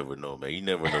 man. You never know, man. You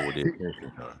never know what their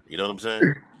intentions are. You know what I'm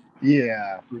saying?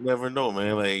 Yeah. You never know,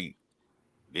 man. Like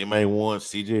they may want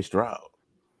CJ Stroud,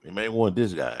 they may want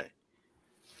this guy,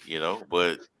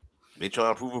 but they try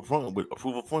to prove a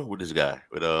point with this guy,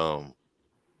 with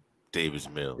Davis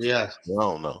Mills. Yeah. I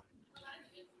don't know.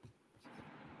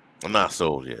 I'm not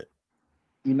sold yet.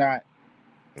 You're not.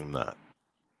 I'm not.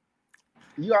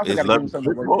 You also Is got to give him Lovey something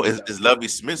Smith to work sold? with, though. Is Lovey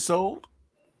Smith sold?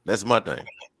 That's my thing.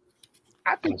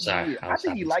 I think I'm sorry. I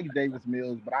think he likes Davis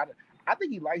Mills, but I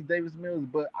think he likes Davis Mills,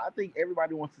 but I think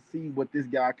everybody wants to see what this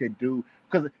guy could do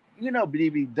because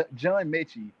BB John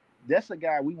Mechie, that's a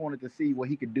guy we wanted to see what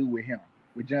he could do with him.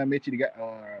 With John Mechie, the guy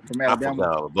from Alabama.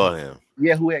 I forgot about him.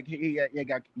 Yeah, who he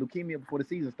got leukemia before the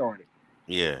season started.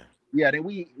 Yeah. Yeah, then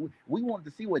we wanted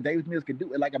to see what Davis Mills could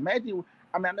do. Like imagine,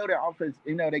 I mean, I know their offense.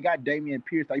 They got Damian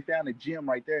Pierce. They found a gym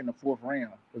right there in the 4th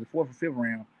round, or the 4th or 5th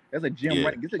round. That's a gym Yeah.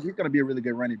 running. He's going to be a really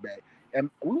good running back. And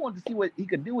we wanted to see what he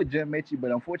could do with John Mechie,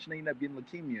 but unfortunately, he ended up getting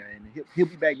leukemia, and he'll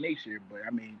be back next year. But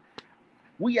I mean,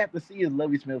 we have to see if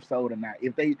Lovie Smith sold or not.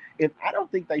 If I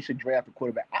don't think they should draft a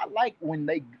quarterback. I like when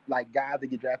they like guys that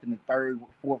get drafted in the 3rd,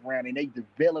 4th round, and they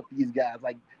develop these guys.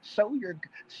 Like show your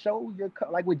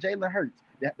like with Jalen Hurts.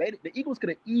 The Eagles could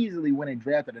have easily went and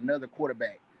drafted another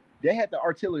quarterback. They had the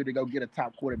artillery to go get a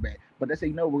top quarterback, but they say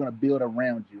no. We're going to build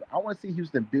around you. I want to see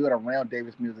Houston build around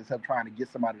Davis Mills instead of trying to get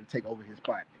somebody to take over his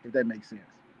spot. If that makes sense.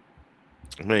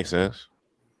 It makes sense.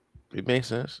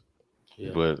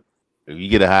 Yeah. But if you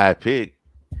get a high pick,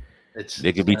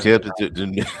 they could be tempted to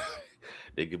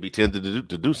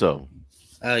do something.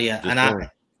 Oh yeah, and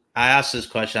I asked this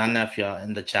question. I don't know if y'all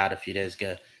in the chat a few days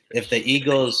ago. If the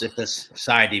Eagles,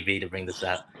 sorry DB to bring this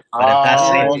up, but if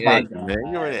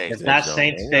that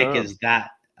Saints pick is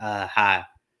that high,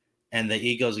 and the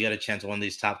Eagles get a chance to one of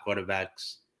these top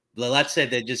quarterbacks, let's say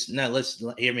they let's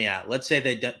hear me out. Let's say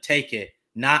they take it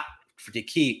not to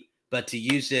keep, but to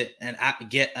use it and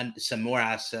get some more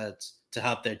assets to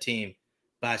help their team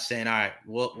by saying, all right,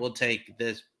 we'll take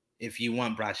this. If you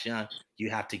want Bryce Young, you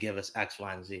have to give us X,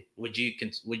 Y, and Z. Would you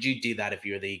do that if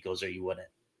you were the Eagles, or you wouldn't?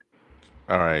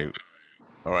 All right.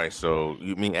 So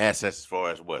you mean assets as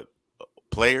far as what?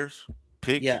 Players,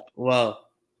 picks? Yeah. Well,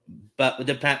 but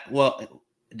depend. Well,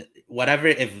 whatever.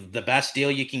 If the best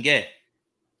deal you can get.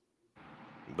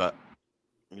 But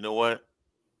you know what?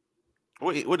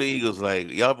 What the Eagles like?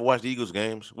 Y'all ever watch the Eagles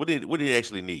games? What did they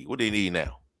actually need? What they need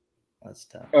now? That's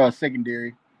tough.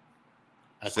 Secondary.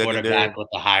 A Secondary. quarterback with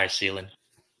a higher ceiling.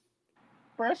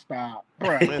 Bruh, stop.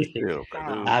 Bruh. Man, still, Stop.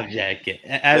 dude. I'm joking.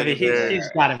 I mean, Secondary. he's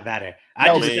gotten better. I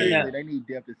No, just but don't know. seriously, they need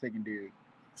depth in secondary.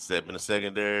 Step in the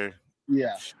secondary.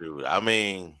 Yeah. Shoot, I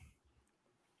mean,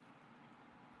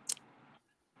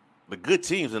 the good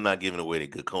teams are not giving away the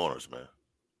good corners,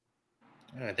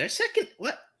 man. They're second.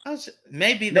 What?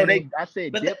 Maybe No, they. I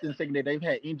said But depth in secondary. They've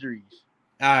had injuries.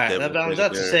 all right, Depth but in I was about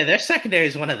to secondary. say their secondary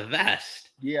is one of the best.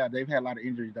 Yeah, they've had a lot of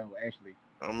injuries though. Actually,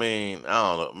 I mean,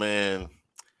 I don't know, man.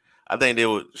 I think they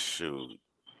would shoot.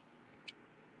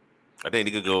 I think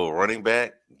they could go running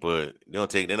back, but they're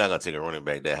not gonna take a running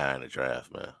back that high in the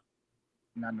draft, man.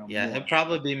 not no Yeah, more. it'd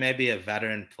probably be maybe a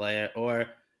veteran player or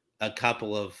a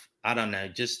couple of I don't know,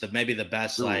 just maybe the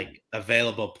best Dude. like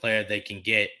available player they can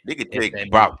get. They could if take they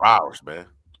Brock move. Bowers, man.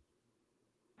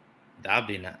 That'd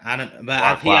be not. I don't. But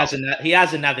Brock he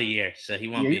has another year, so he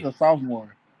won't Yeah, be. he's a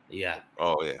sophomore. Yeah,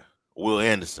 Oh yeah, Will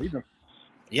Anderson. He's a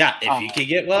yeah. If you could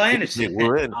get Will They could Anderson, take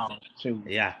Will Anderson. shoot.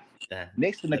 yeah. Then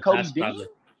Next to the Nicole best Dean. probably.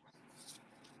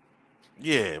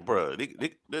 Yeah, bro.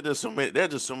 There's just so many. There's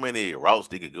just so many routes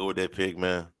they could go with that pick,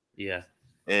 man. Yeah,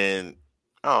 And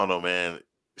I don't know, man.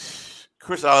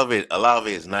 Chris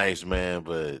Olave is nice, man,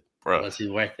 but bro, was he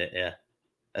worth it? Yeah,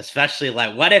 especially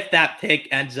like, what if that pick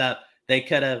ends up? They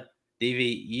could have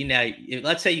DV. You know,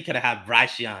 let's say you could have had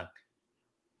Bryce Young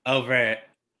over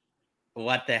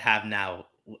what they have now.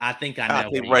 I think I I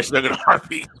know. think where Bryce you- Young in a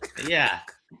heartbeat. Yeah,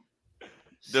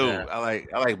 Dude, So, I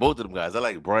like both of them guys. I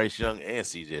like Bryce Young and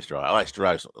CJ Stroud. I like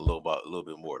Stroud a little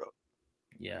bit more though.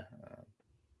 yeah.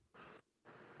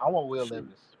 I want Will Shoot.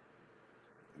 Levis.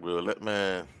 Will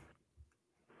man.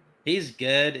 He's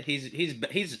good.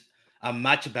 He's a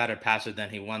much better passer than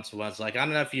he once was. Like, I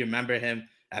don't know if you remember him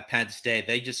at Penn State.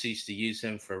 They just used to use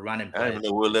him for running I didn't plays. even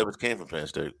know Will Levis came from Penn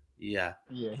State. Yeah,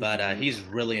 Yeah, but he's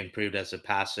really improved as a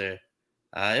passer.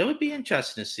 It would be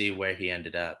interesting to see where he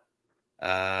ended up.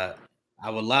 I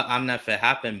would love. I don't know if it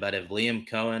happened, but if Liam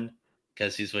Cohen,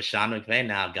 because he's with Sean McVay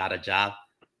now, got a job,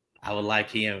 I would like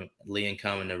Liam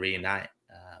Cohen to reunite.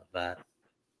 But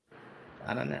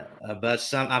I don't know.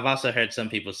 But I've also heard some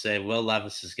people say Will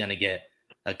Levis is going to get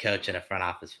a coach and a front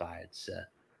office fired. So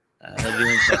it'll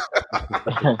be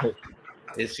interesting.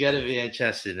 It's going to be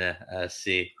interesting to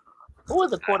see. Who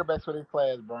is the quarterbacks for this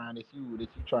class, Brian? That you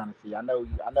trying to see? I know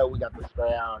we got the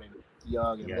Stroud and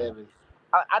Young and Yeah. Levis.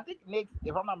 I think next,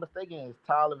 if I'm not mistaken, is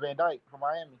Tyler Van Dyke from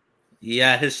Miami.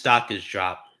 Yeah, his stock has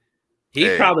dropped. He'd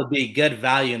Hey. probably be good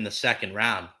value in the second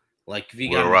round. Like if you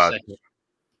got Will him Rogers. second.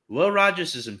 Will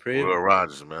Rogers is improved. Will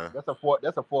Rogers, man. That's a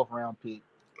fourth round pick.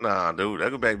 Nah, dude,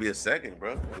 that could back be a second,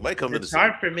 bro. It might come to the It's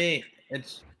hard second. for me.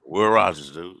 It's Will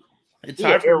Rogers, dude.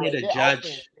 hard for me air to raid.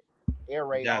 judge. Air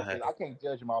raid. Yeah. offense. I can't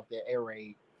judge him off that air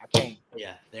raid. I can't.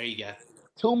 Yeah, there you go.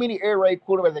 Too many air raid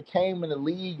quarterbacks that came in the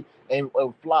league and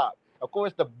flopped. Of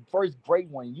course, the first great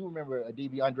one, you remember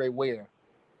DB Andre Ware,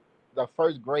 the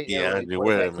first great air raid DeAndre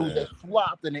quarterback Ware, who just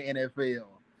flopped in the NFL.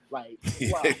 Like,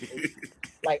 flopped.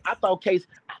 Like I thought Case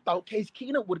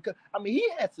Keenum would come. I mean, he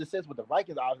had success with the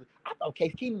Vikings. Obviously, I thought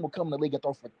Case Keenum would come in the league and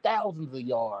throw for thousands of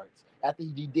yards after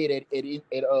he did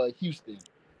at Houston,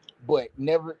 but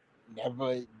never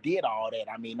did all that.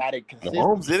 I mean, not a consistent.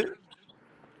 Mahomes did it.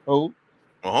 Who?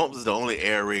 Mahomes is the only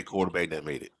air raid quarterback that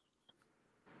made it.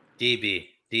 DB.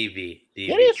 It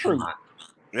is true. Come on.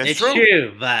 That's It's true.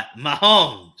 true, but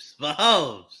Mahomes.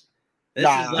 This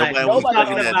Nah, is like nobody was talking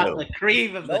thinking that, about though. the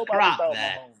cream of the Nobody crop, thought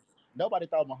man. Nobody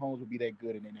thought Mahomes would be that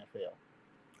good in the NFL.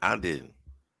 I didn't.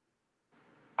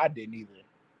 I didn't either.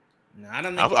 No, I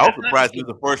don't I think. was surprised he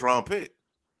was a first round pick.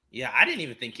 Yeah, I didn't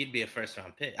even think he'd be a first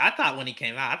round pick. I thought when he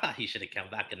came out, I thought he should have come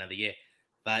back another year,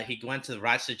 but he went to the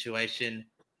right situation,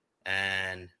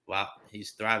 and well,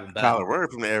 he's thriving. But Tyler Murray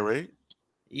from the air raid.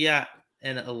 yeah,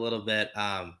 in a little bit.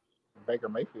 Baker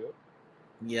Mayfield.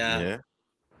 Yeah.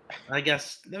 I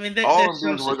guess. I mean, All there's of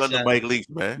them some work under success. Mike Leach,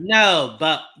 man. No,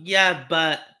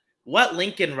 but what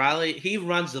Lincoln Riley, he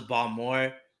runs the ball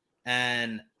more,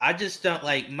 and I just don't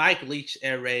like Mike Leach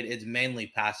air raid is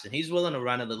mainly passing. He's willing to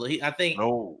run a little. I think.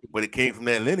 No, but it came from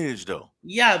that lineage, though.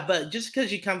 Yeah, but just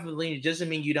because you come from the lineage doesn't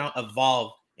mean you don't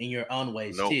evolve in your own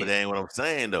ways No, too. but that ain't what I'm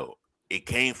saying, though. It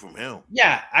came from him.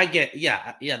 Yeah, I get.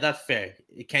 Yeah, that's fair.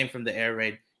 It came from the air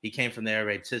raid. He came from the air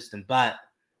raid system, but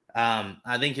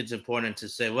I think it's important to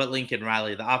say what Lincoln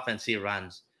Riley, the offense he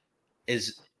runs,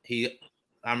 is he.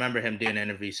 I remember him doing an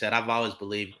interview. He said, "I've always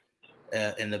believed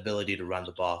in the ability to run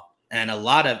the ball." And a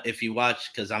lot of, if you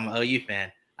watch, because I'm an OU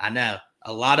fan, I know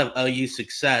a lot of OU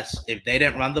success. If they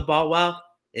didn't run the ball well,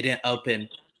 it didn't open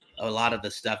a lot of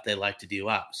the stuff they like to do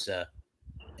up. So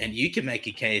And you can make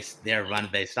a case they're a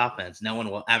run-based offense. No one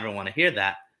will ever want to hear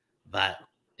that, but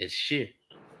it's true.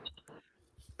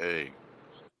 Hey,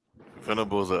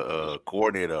 Venables a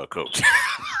coordinator or coach.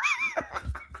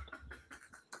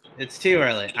 It's too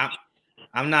early.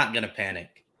 I'm not gonna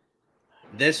panic.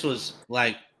 This was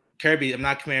like Kirby. I'm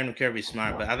not comparing to Kirby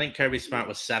Smart, but I think Kirby Smart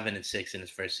was 7-6 in his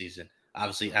first season.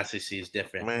 Obviously, SEC is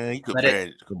different. Man, you compare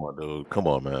it. Come on, dude. Come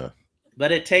on, man.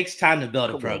 But it takes time to build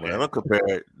a Come on, program. man. Don't compare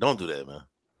it. Don't do that, man.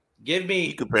 Give me.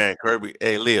 You comparing Kirby.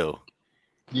 Hey, Leo.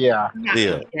 Yeah. I'm not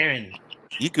Leo. comparing.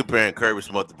 You comparing Kirby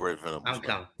Smart to Brett Venables. I'm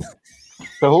coming.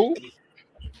 So who?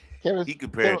 He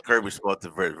comparing Kirby Smart to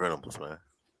Brett Venables, man.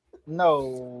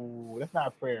 No, that's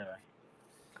not fair.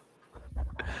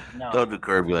 No. Don't do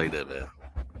Kirby like that, man.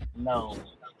 No.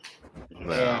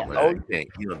 Nah, man.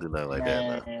 You don't do nothing like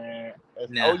that, man.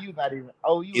 Nah. OU not even.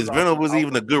 OU is Venables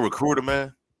even a good recruiter,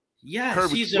 man?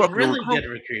 Yes, he's a really good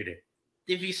recruiter.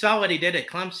 If you saw what he did at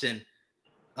Clemson,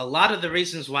 a lot of the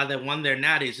reasons why they won their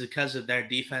natty is because of their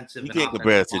defensive. You can't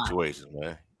compare situations,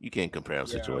 man. You can't compare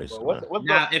situations.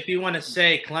 Now, if you want to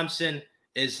say Clemson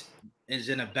is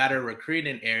in a better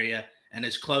recruiting area and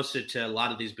is closer to a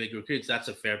lot of these big recruits, that's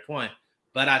a fair point.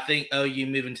 But I think OU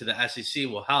moving to the SEC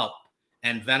will help.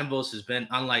 And Venables has been,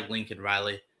 unlike Lincoln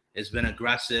Riley, has been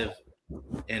aggressive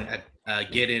in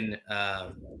getting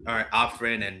or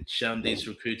offering and showing these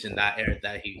recruits in that area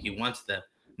that he wants them.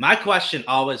 My question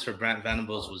always for Brent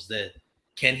Venables was this: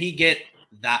 can he get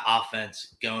that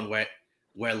offense going where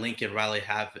Lincoln Riley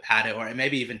had it, or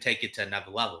maybe even take it to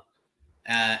another level?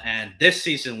 And this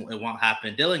season it won't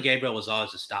happen. Dylan Gabriel was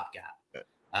always a stopgap.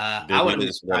 I wouldn't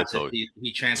be surprised if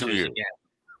he transfers again.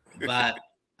 But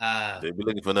they'll be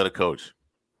looking for another coach.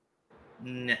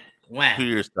 When 2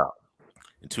 years stop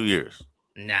in 2 years.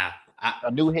 Nah,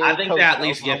 a new head I think coach they at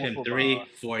least give him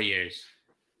 3-4 years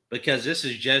because this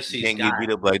is Josie's guy. Can't get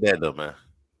beat up like that though, man.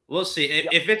 We'll see.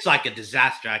 If it's like a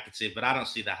disaster, I could see it, but I don't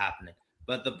see that happening.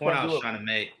 But the point I was trying to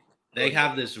make, they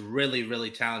have this really, really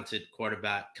talented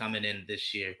quarterback coming in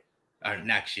this year or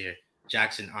next year,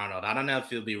 Jackson Arnold. I don't know if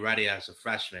he'll be ready as a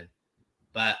freshman,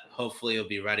 but hopefully he'll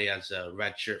be ready as a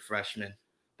redshirt freshman.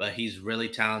 But he's really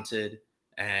talented,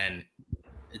 and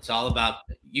it's all about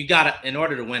in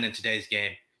order to win in today's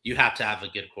game, you have to have a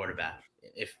good quarterback,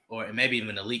 or maybe even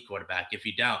an elite quarterback. If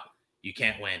you don't, you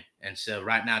can't win. And so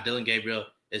right now, Dylan Gabriel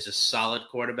is a solid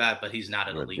quarterback, but he's not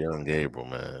an elite. Dylan Gabriel,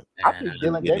 man. I think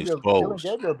Dylan Gabriel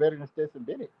better than Stetson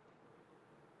Bennett.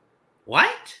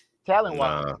 What?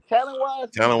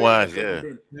 Talent-wise, yeah.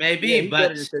 Maybe,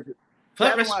 but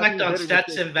put respect on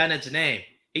Stetson Bennett's name.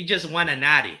 He just won a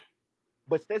natty.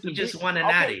 But Stetson just won a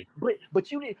natty.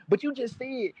 But you just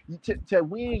said to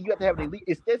win you have to have an elite.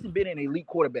 Is Stetson Bennett an elite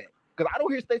quarterback? Because I don't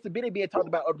hear Stetson Bennett being talked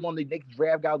about one of the next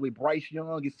draft guys with Bryce Young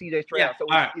and CJ Stroud. Yeah, so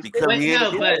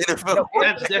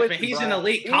that's different. He's an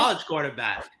elite college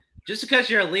quarterback. Just because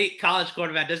you're an elite college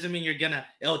quarterback doesn't mean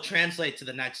it'll translate to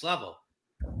the next level.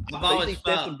 I've always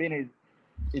felt Stetson Bennett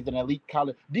is an elite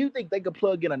college. Do you think they could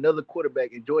plug in another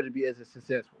quarterback and Georgia be as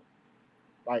successful?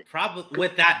 Like probably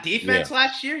with that defense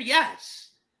last year, yes.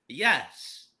 Yeah.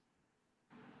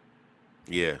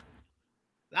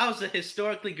 That was a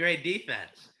historically great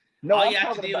defense. No, all you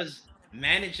have to do is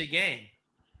manage a game.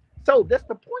 So that's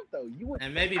the point, though.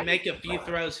 And maybe make a few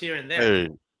throws here and there. Hey,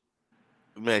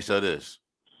 let me ask you this: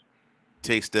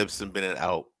 take Stetson Bennett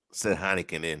out, set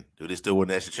Heineken in. Do they still win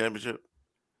the national championship?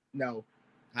 No.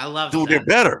 I love. Dude, they're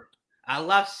better. I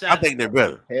love Seth. I think they're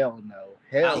better. Hell no.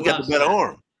 He got the better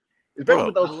arm. Especially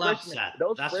with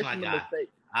those freshman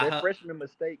mistakes. Freshman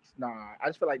mistakes. Nah, I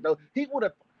just feel like he would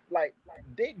have like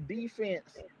their defense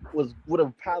would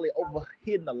have probably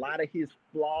overhidden a lot of his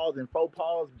flaws and faux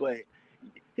pas, but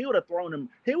he would have thrown him.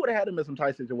 He would have had him in some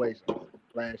tight situations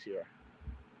last year.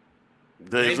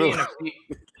 Maybe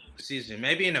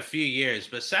in a few years.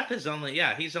 But Seth is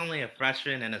he's only a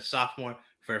freshman and a sophomore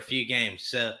for a few games.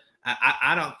 So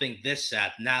I don't think this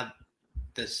Seth. Now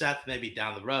the Seth maybe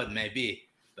down the road, maybe,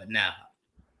 but now.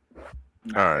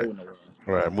 All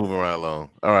right, moving right along.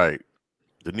 All right,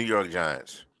 the New York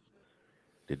Giants.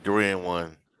 They're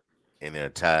 3-1, and they're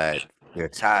tied. They're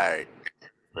tied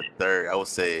for third. I would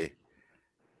say.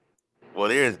 Well,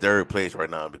 they're in third place right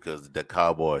now because the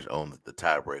Cowboys own the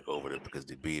tiebreak over them because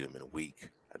they beat them in a week.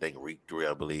 I think week 3,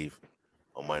 I believe,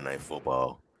 on Monday Night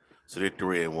Football. So they're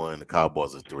 3-1. The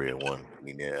Cowboys are 3-1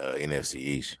 in the NFC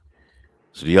East.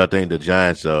 So do y'all think the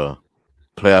Giants are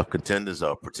playoff contenders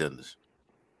or pretenders?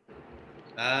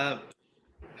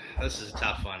 This is a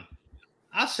tough one.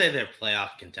 I'll say they're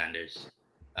playoff contenders.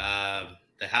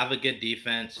 They have a good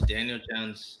defense. Daniel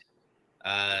Jones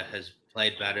has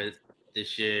played better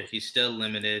this year. He's still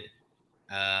limited.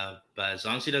 But as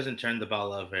long as he doesn't turn the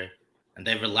ball over, and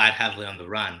they've relied heavily on the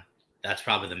run, that's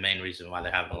probably the main reason why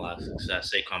they're having a lot of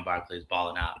success. Saquon Barkley is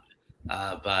balling out.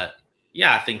 But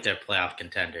yeah, I think they're playoff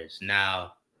contenders.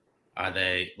 Now, are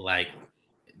they like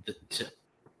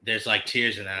there's like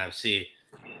tiers in the NFC?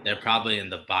 They're probably in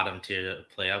the bottom tier of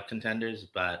playoff contenders,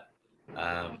 but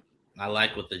I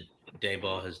like what the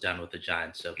Daboll has done with the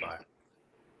Giants so far.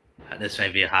 This may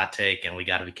be a hot take, and we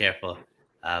got to be careful.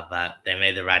 But they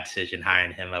made the right decision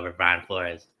hiring him over Brian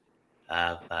Flores.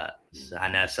 But I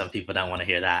know some people don't want to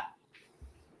hear that.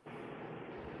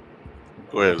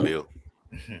 Go ahead, Leo.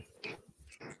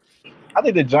 I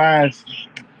think the Giants.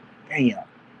 Damn,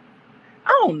 I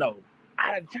don't know.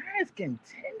 Are the Giants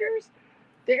contenders?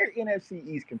 They're NFC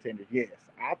East contenders. Yes,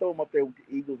 I throw them up there with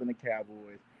the Eagles and the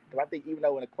Cowboys. Because I think even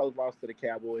though in a close loss to the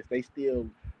Cowboys, they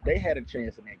had a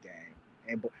chance in that game.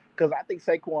 And because I think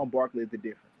Saquon Barkley is the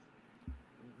difference.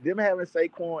 Them having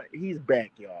Saquon, he's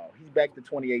back, y'all. He's back to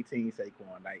 2018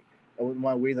 Saquon. Like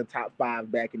one where he's a top 5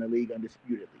 back in the league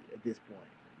undisputedly at this point.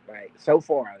 Like so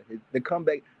far, the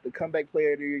comeback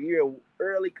player of the year,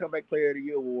 early comeback player of the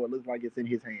year award looks like it's in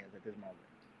his hands at this moment.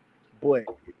 But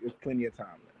there's plenty of time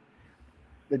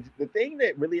left. The thing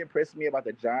that really impressed me about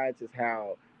the Giants is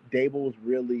how Daboll's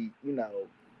really,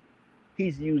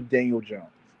 he's used Daniel Jones.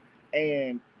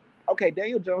 And okay,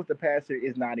 Daniel Jones, the passer,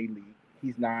 is not elite.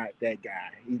 He's not that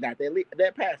guy. He's not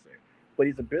that passer. But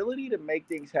his ability to make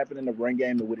things happen in the run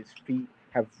game and with his feet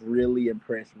have really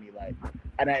impressed me.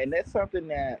 And that's something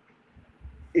that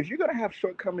if you're gonna have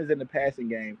shortcomings in the passing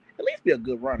game, at least be a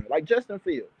good runner, like Justin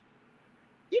Fields.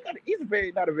 He's not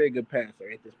a very good passer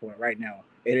at this point right now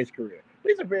in his career, but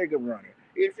he's a very good runner.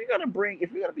 If you're gonna be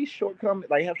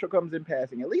have shortcomings in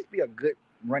passing, at least be a good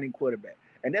running quarterback.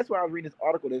 And that's why I was reading this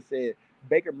article that said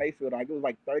Baker Mayfield, it was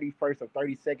like 31st or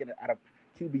 32nd out of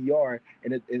QBR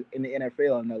in the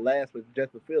NFL, and the last was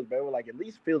Justin Fields. But they were like, at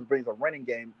least Fields brings a running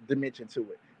game dimension to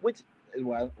it, which is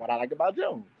what I like about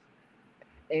Jones.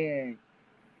 And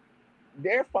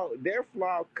their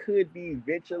flaw could be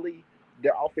eventually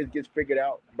their offense gets figured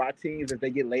out by teams as they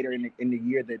get later in the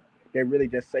year that they're really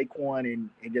just Saquon and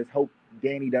just hope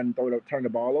Danny doesn't turn the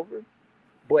ball over.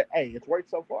 But hey, it's worked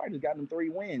so far. He's got them 3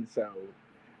 wins, so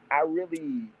I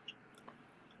really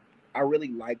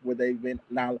like where they've been.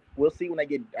 Now we'll see when they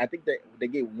get. I think they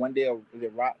get Wendell. Is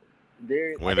it Rob?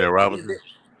 Wendell Robinson.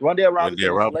 Wendell Robinson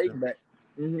and Slayton back.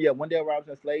 Yeah, Wendell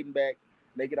Robinson, Slayton back.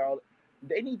 They get all.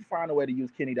 They need to find a way to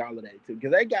use Kenny Golladay too,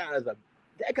 because that guy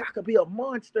could be a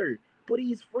monster. But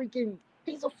he's a freaking.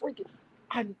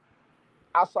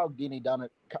 I saw Kenny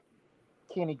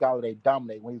Golladay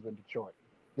dominate when he was in Detroit.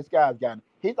 This guy's got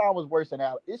his arm was worse than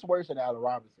It's worse than Allen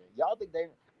Robinson. Y'all think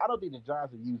I don't think the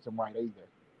Giants have used him right either.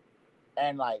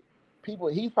 And like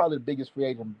he's probably the biggest free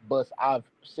agent bust I've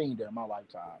seen there in my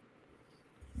lifetime.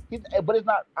 But it's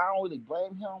not. I don't really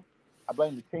blame him. I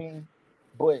blame the team.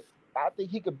 But I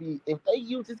think he could be if they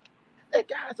use this. That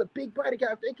guy's a big body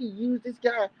guy. If they can use this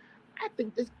guy, I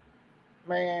think this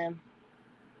man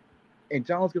and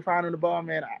Jones can find him the ball,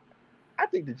 man. I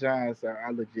think the Giants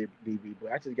are legit DB,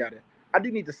 but I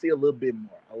do need to see a little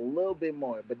bit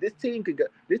more. But this team could go.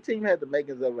 This team has the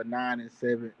makings of a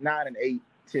 9-7, 9-8,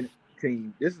 10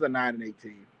 team. This is a 9-8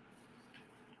 team.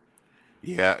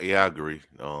 Yeah, I agree.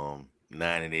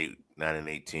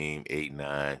 9-8 team,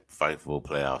 8-9, fight for a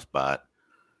playoff spot.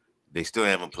 They still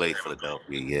haven't played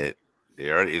Philadelphia yet. They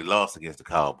already lost against the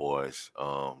Cowboys.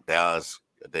 Dallas,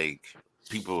 I think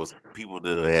people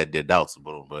that had their doubts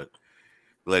about them, but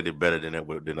glad they're better than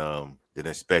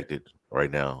expected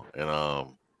right now.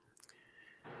 And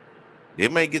they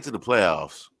may get to the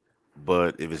playoffs,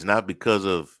 but if it's not because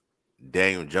of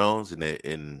Daniel Jones and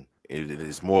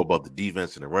it's more about the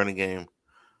defense and the running game,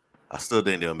 I still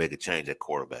think they'll make a change at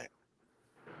quarterback.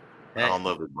 I don't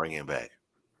know if they bring him back.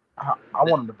 I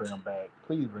want them to bring him back.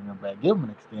 Please bring him back. Give him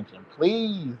an extension,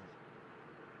 please.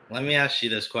 Let me ask you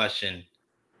this question.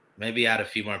 Maybe add a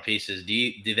few more pieces.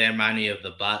 Do they remind you of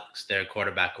the Bucs? They're a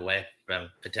quarterback away from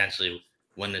potentially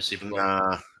winning the Super Bowl.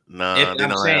 Nah. They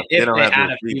don't have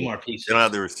a few more pieces. They don't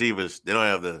have the receivers. They don't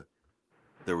have the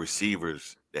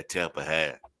receivers that Tampa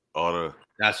had.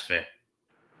 That's fair.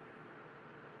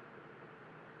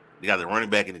 They got the running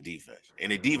back in the defense,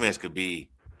 and the defense could be,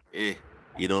 you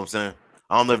know what I'm saying?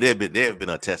 I don't know if they have been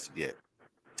untested yet.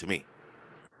 To me,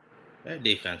 their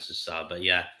defense is solid, but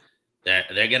yeah,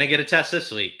 they're gonna get a test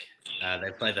this week.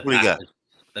 They play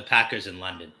the Packers in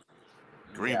London.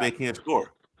 Green Bay can't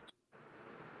score.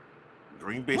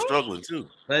 Green Bay struggling too,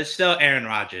 but it's still Aaron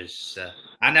Rodgers.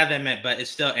 I never admit, but it's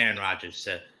still Aaron Rodgers.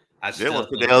 So they want to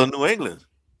put the hell in New England.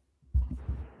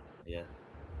 Yeah.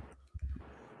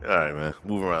 All right, man.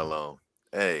 Moving right along.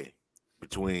 Hey,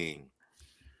 between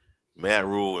Matt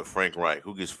Rule and Frank Reich,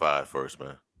 who gets fired first,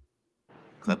 man?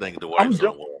 Because I think the I'm writing's on the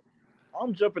jump, wall.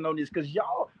 I'm jumping on this because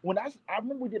y'all. When I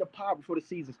remember we did a pod before the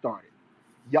season started.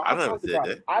 I Y'all never talked said about.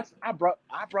 that.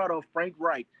 I brought up Frank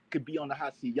Wright could be on the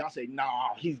hot seat. Y'all say,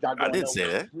 nah, he's not I going didn't say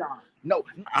nowhere. that. Nah, no.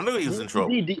 I knew he was in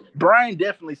trouble. Brian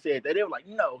definitely said that. They were like,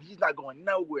 no, he's not going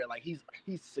nowhere. Like he's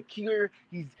secure.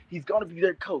 He's going to be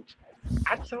their coach.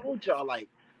 I told y'all like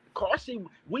Carson.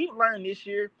 We've learned this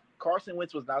year. Carson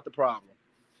Wentz was not the problem.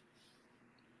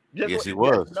 Just Yes, what? he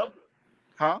Yeah, was. no,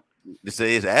 huh? They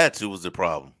say his attitude was the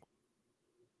problem.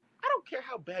 I don't care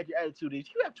how bad your attitude is.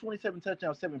 You have 27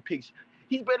 touchdowns, 7 picks.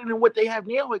 He's better than what they have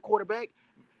now at quarterback.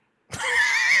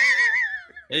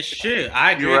 It's true.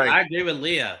 I agree. You're right. I agree with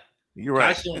Leah. You're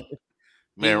right. Carson, he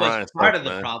Man, was Ryan's part tough, of the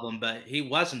man. problem, but he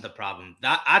wasn't the problem.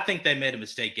 I think they made a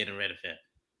mistake getting rid of him.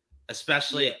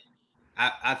 Especially, Yeah.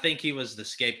 I think he was the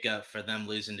scapegoat for them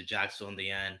losing to Jacksonville in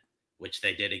the end, which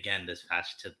they did again this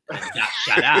past. He got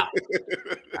shut out.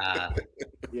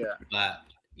 Yeah. But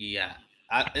yeah,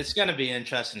 it's going to be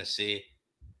interesting to see.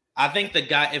 I think the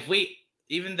guy,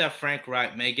 even though Frank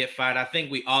Wright may get fired, I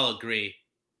think we all agree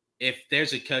if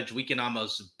there's a coach we can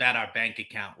almost bet our bank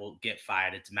account will get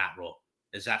fired, it's Matt Rule.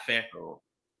 Is that fair? Oh,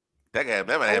 that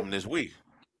might happen this week.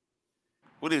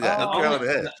 What do you got? The Who only,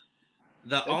 Carolina has?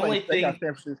 the They only got thing San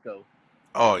Francisco.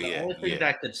 Oh the yeah, only thing yeah.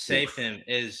 that could save him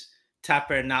is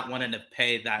Tepper not wanting to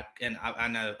pay that, and I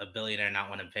know a billionaire not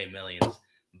wanting to pay millions,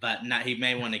 but he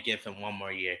may want to give him one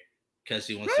more year because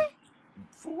he wants to.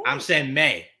 I'm saying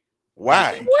may.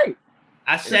 Why? Wait.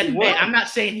 I said he may. won. I'm not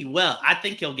saying he will. I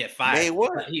think he'll get fired. May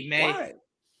what? But he Why?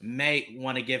 may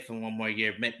want to give him one more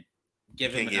year.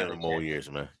 Give You him can't give another him more chance.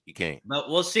 years, man. You can't. But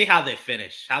we'll see how they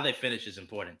finish. How they finish is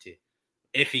important too,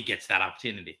 if he gets that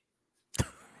opportunity.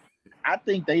 I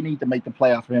think they need to make the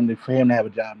playoffs for him to have a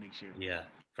job next year. Yeah,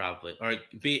 probably. Or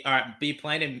be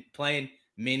playing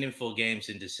meaningful games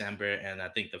in December and I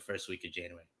think the first week of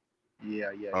January.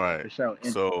 Yeah, All right. for sure.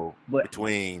 So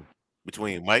between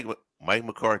Mike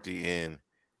McCarthy and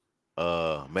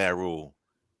Matt Rule,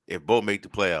 if both make the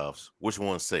playoffs, which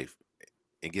one's safe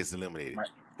and gets eliminated?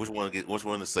 Which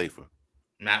one is safer?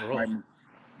 Matt Rule.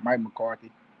 Mike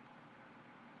McCarthy.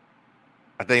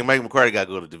 I think Mike McCarthy got to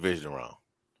go to the division round.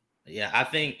 Yeah, I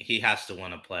think he has to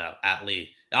win a playoff at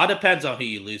least. It all depends on who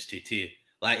you lose to too.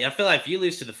 Like I feel like if you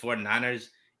lose to the 49ers,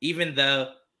 even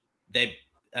though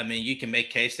you can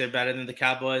make case they're better than the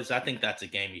Cowboys, I think that's a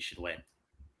game you should win.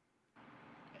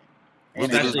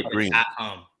 Especially if it's at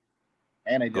home.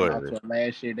 And they just lost to it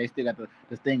last year. They still got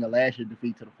the sting of last year's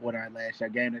defeat to the 49ers last year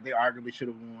game that they arguably should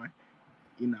have won.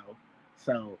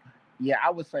 So yeah,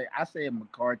 I said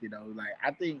McCarthy though. Like I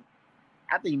think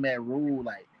Matt Rule,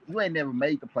 like you ain't never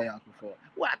made the playoffs before.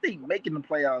 Well, I think making the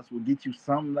playoffs will get you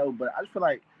some though, but I just feel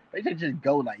like they should just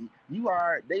go. Like they've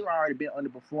already been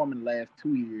underperforming the last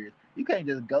 2 years. You can't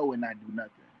just go and not do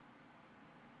nothing.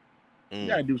 You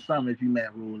gotta do something if you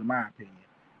Matt Rule, in my opinion.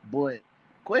 But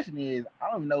question is, I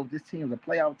don't even know if this team's a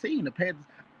playoff team. The Panthers,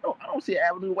 I don't see an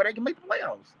avenue where they can make the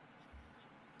playoffs.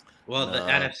 Well, the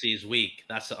NFC is weak.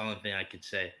 That's the only thing I could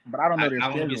say. But I don't know their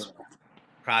schedule. I wouldn't be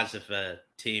surprised if a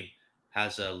team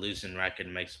has a losing record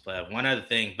and makes a playoff. One other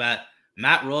thing, but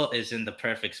Matt Rule is in the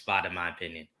perfect spot, in my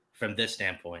opinion, from this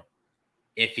standpoint.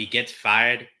 If he gets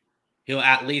fired, he'll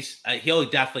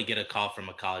definitely get a call from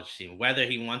a college team. Whether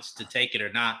he wants to take it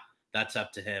or not, that's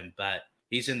up to him. But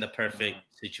he's in the perfect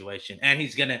situation, and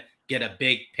he's gonna get a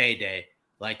big payday.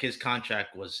 Like his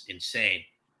contract was insane.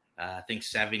 I think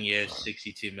 7 years,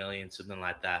 $62 million, something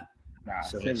like that.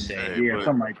 Insane. Yeah,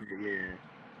 something like that. Yeah.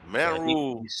 Matt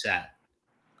Rule, he's set.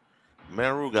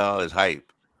 Matt Rule got all his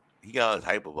hype. He got all his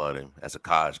hype about him as a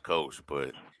college coach,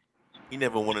 but he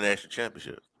never won a national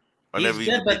championship. He's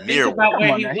good, but think about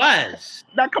where he was.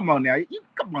 Now, come on now.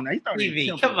 Come on now. He started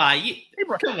TV, come on.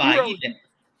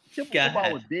 Temple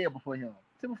football was dead before him.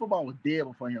 Temple football was dead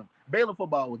before him. Baylor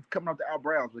football was coming off the Al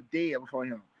Browns was dead before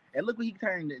him. And look what he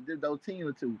turned those teams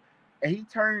into. And he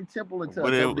turned Temple into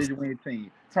a double-digit winning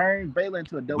team. Turned Baylor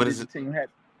into a double-digit team.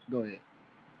 Go ahead.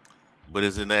 But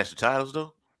is it national titles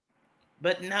though?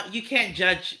 But now you can't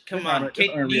judge. Come on. Do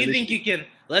you think you can?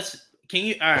 All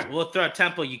right, we'll throw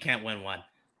Temple. You can't win one.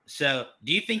 So,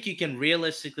 do you think you can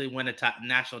realistically win a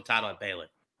national title at Baylor?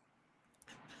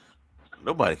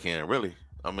 Nobody can really.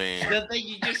 I mean, so then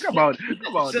you just come on.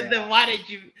 So then why did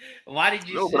you?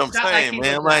 No, but I'm saying,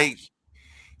 man, like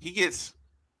he gets.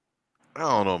 I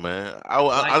don't know, man.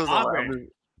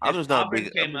 I'm just not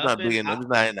big. I'm just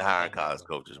not into hiring college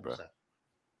coaches, bro.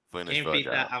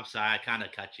 I'm sorry, I kind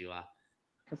of cut you off.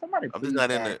 I'm just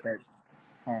not in it.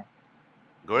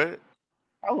 Go ahead.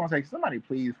 I was gonna say somebody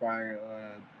please fire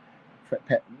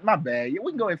My bad. Yeah,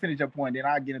 we can go ahead and finish your point. Then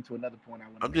I'll get into another point I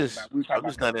want to I'm make just about. We were talking I'm about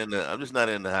just not coaching. in the I'm just not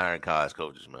in the hiring college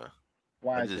coaches, man. I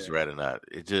Why is just that? rather not.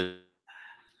 It just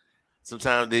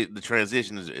sometimes the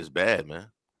transition is bad, man.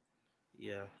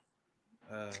 Yeah.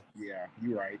 Yeah,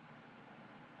 you're right.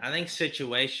 I think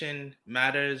situation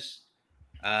matters,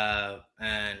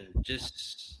 and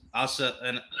just also,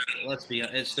 and let's be,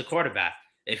 it's the quarterback.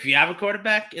 If you have a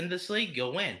quarterback in this league,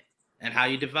 you'll win, and how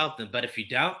you develop them. But if you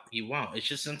don't, you won't. It's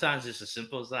just sometimes it's as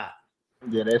simple as that.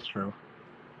 Yeah, that's true.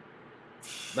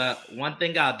 But one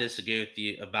thing I'll disagree with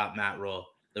you about Matt Rule,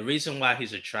 the reason why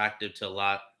he's attractive to a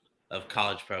lot of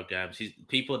college programs,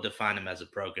 people define him as a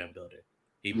program builder.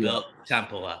 He Yeah. built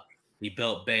Temple up. He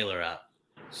built Baylor up.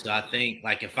 So I think,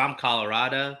 like, if I'm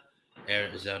Colorado,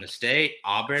 Arizona State,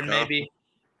 Auburn, Wisconsin, maybe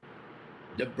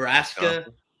Nebraska,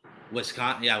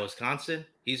 Wisconsin. Wisconsin,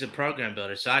 he's a program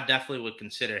builder. So I definitely would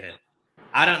consider him.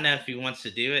 I don't know if he wants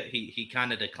to do it. He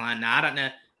kind of declined. Now I don't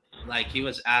know. Like, he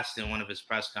was asked in one of his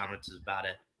press conferences about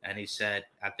it, and he said,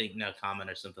 I think no comment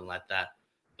or something like that.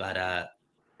 But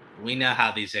we know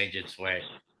how these agents work.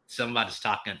 Somebody's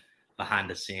talking behind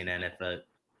the scene, and if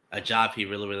a job he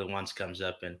really, really wants comes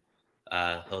up, and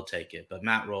he'll take it. But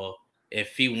Matt Rule,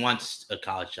 if he wants a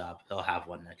college job, he'll have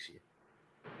one next year.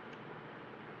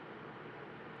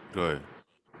 Go ahead.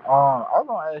 I was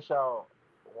gonna ask y'all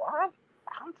why.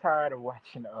 I'm tired of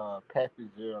watching Pat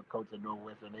Fitzgerald coach at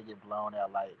Northwestern. They get blown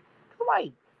out. Like,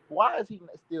 why is he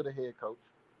still the head coach?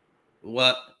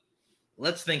 Well,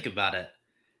 let's think about it.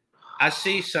 I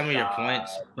see some of your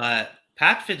points, God. but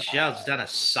Pat Fitzgerald's done a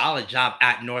solid job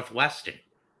at Northwestern.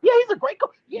 Yeah, he's a great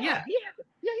coach. Yeah.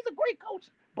 He's a great coach.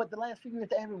 But the last few years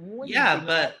they haven't won. Yeah, anything.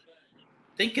 but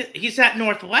he's at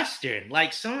Northwestern.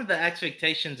 Like, some of the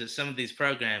expectations of some of these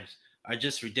programs are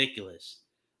just ridiculous.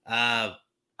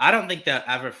 I don't think they'll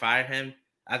ever fire him.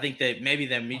 I think maybe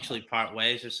they mutually part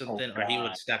ways or something, or he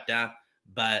would step down.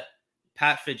 But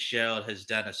Pat Fitzgerald has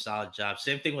done a solid job.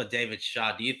 Same thing with David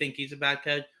Shaw. Do you think he's a bad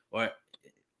coach? Or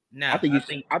no? I think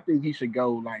he should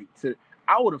go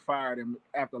I would have fired him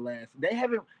after last. They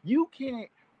haven't. You can't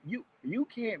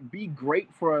be great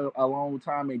for a long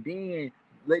time and then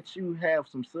let you have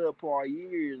some subpar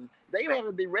years. They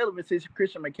haven't been relevant since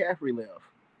Christian McCaffrey left.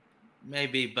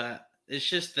 Maybe, but it's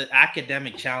just the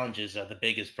academic challenges are the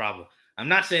biggest problem. I'm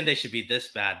not saying they should be this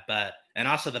bad, and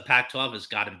also the Pac-12 has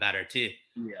gotten better too.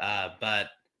 Yeah. But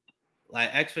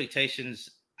like, expectations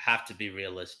have to be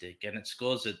realistic, and at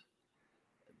schools that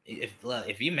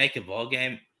if you make a bowl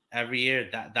game every year,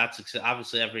 that's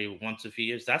obviously every once a few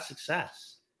years, that's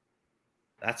success.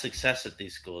 That's success at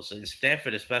these schools, in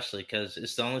Stanford especially, because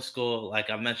it's the only school, like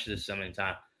I've mentioned this so many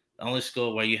times, the only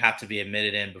school where you have to be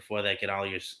admitted in before they can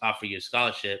offer you a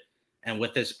scholarship. And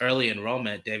with this early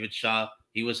enrollment, David Shaw,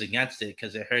 he was against it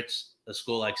because it hurts a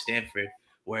school like Stanford,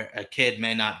 where a kid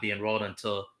may not be enrolled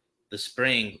until the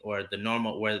spring or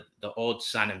where the old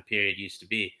sign-in period used to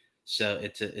be. So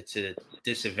it's a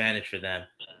disadvantage for them,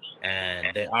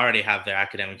 and they already have their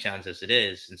academic challenge as it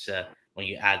is. And so when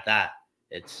you add that,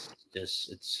 it's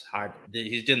hard.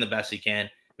 He's doing the best he can.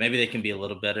 Maybe they can be a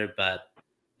little better, but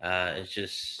it's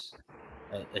just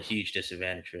a huge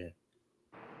disadvantage for him.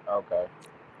 Okay.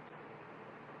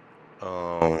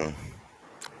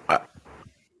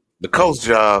 The coach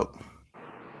job.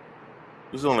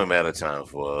 It's only a matter of time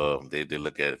for they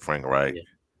look at Frank Wright,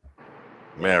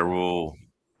 Matt Rule.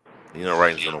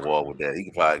 Writing's on the wall with that. He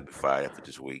could probably be fired after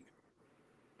this week.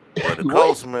 But the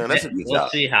Colts, man, that's a good job. We'll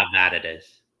see how bad it is.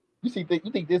 You think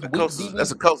this week?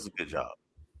 That's a Colts good job.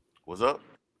 What's up?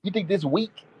 You think this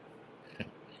week?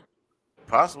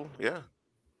 Possible, yeah.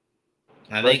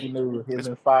 I think he's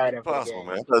been fired after possible,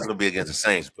 man. I thought it was gonna be against the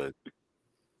Saints, but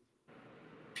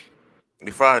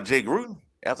they fired Jay Gruden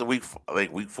after week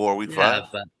 4, week 5.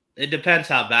 But it depends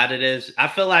how bad it is. I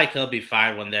feel like he'll be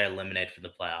fired when they're eliminated from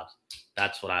the playoffs.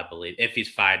 That's what I believe. If he's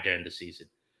fired during the season,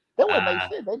 that wouldn't make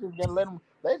sense. They just gonna let him.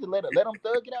 They just let him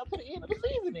thug it out to the end of the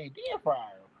season and then fire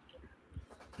him.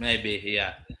 Maybe,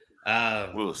 yeah.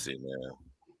 We'll see, man.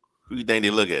 Who you think they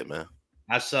look at, man?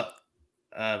 I saw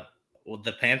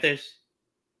the Panthers.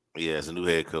 Yeah, it's a new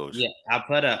head coach. Yeah, I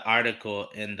put an article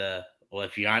in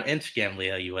if you're on Instagram,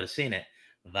 Leo, you would have seen it.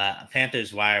 But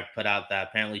Panthers Wire put out that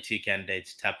apparently 2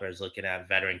 candidates. Tepper is looking at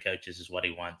veteran coaches is what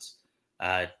he wants.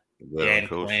 Dan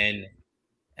Quinn,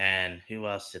 and who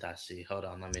else did I see? Hold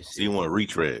on, let me see. So you want to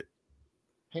retread?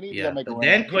 Yeah,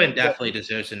 Dan Quinn definitely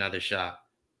deserves another shot.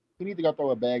 He needs to go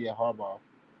throw a bag at Harbaugh.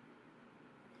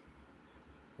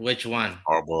 Which one?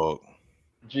 Harbaugh.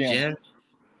 Jim.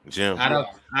 I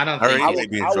don't think he may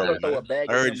be in trouble.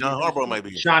 I heard John Harbaugh might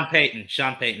be. Sean Payton.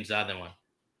 Sean Payton's the other one.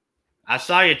 I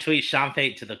saw your tweet, Sean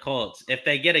Payton to the Colts. If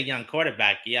they get a young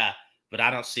quarterback, yeah. but I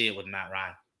don't see it with Matt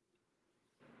Ryan.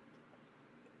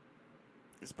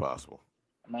 It's possible.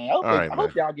 Man, All right, I man.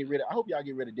 hope y'all get rid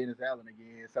of Dennis Allen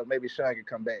again, so maybe Sean can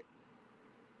come back.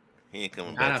 He ain't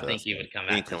coming I back don't to think us, he man. would come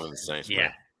He ain't back to. coming to the Saints, Yeah.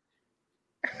 man.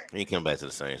 He ain't coming back to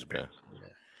the Saints, man. Yeah.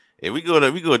 If we go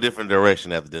a different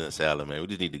direction after Dennis Allen, man. We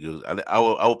just need to go.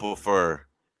 I would prefer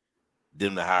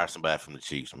them to hire somebody from the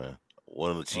Chiefs, man.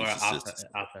 One of the Or Chiefs' assistants,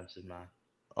 offensive mind.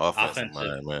 offensive Offensive.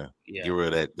 mind, man. Get Yeah.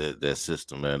 rid of that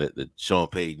system, man. That the Sean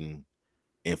Payton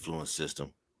influence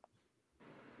system.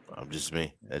 I'm just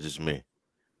me. That's just me.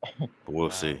 But we'll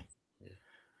see. Yeah.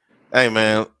 Hey,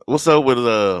 man, what's up with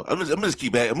I'm gonna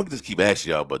just keep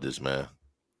asking y'all about this, man.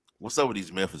 What's up with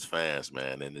these Memphis fans,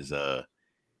 man? And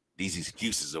these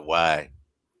excuses of why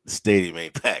the stadium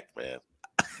ain't packed, man.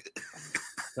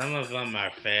 Some of them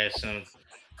are fair, some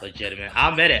legitimate.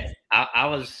 I'll admit it. I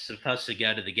was supposed to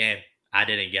go to the game. I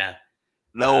didn't go.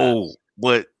 No,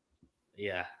 but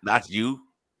Yeah. not you,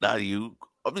 not you.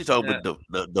 I'm just talking Uh, about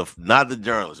the not the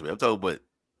journalists, man. I'm talking about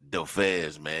the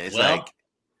fans, man. It's well, like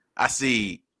I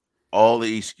see all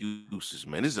the excuses,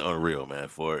 man. This is unreal, man,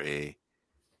 for a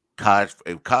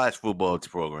college football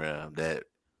program that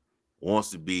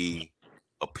wants to be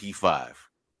a P5,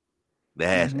 that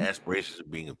has Mm-hmm. aspirations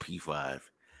of being a P5,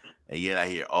 and yet I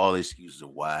hear all the excuses of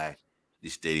why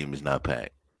this stadium is not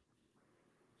packed.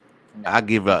 No. I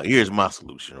give out. Here's my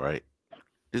solution, right?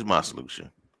 This is my solution.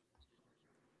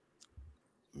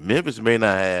 Memphis may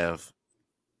not have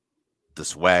the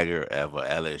swagger of a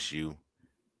LSU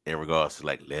in regards to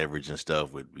like leverage and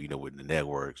stuff with with the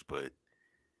networks, but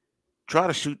try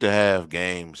to shoot to have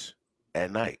games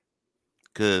at night.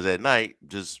 Cause at night,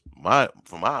 just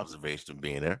from my observation of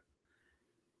being there,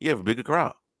 you have a bigger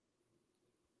crowd.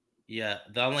 yeah.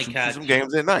 The only Shoot some catch.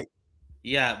 games at night.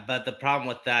 Yeah, but the problem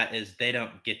with that is they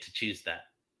don't get to choose that.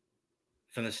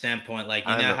 From the standpoint, like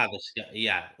I know. how this,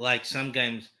 yeah, like some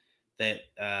games that,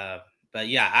 but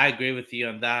yeah, I agree with you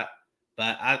on that.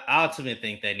 But I ultimately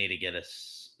think they need to get a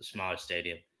smaller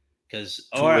stadium, because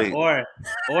Too late. or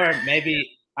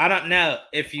maybe I don't know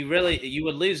if you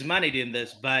would lose money doing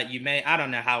this, but you may I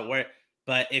don't know how it works.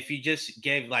 But if you just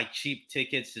gave like cheap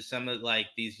tickets to some of like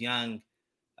these young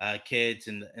kids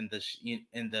in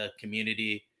the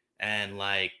community and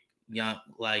like young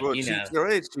like Well, cheap. Your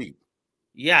age cheap.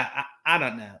 yeah, I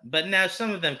don't know, but no,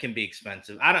 some of them can be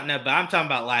expensive. I don't know, but I'm talking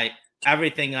about like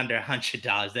everything under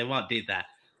 $100. They won't do that.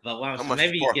 But what I'm How saying, much is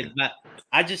maybe you parking? could. But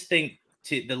I just think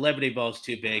the Liberty Bowl is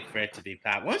too big for it to be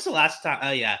packed. When's the last time?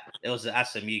 Oh yeah, it was the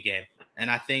SMU game, and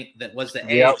I think that was the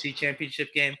Yep. AAC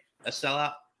championship game a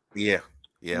sellout. Yeah,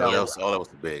 yeah. No. Yeah, That was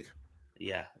big.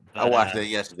 yeah, I but watched that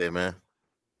yesterday, man.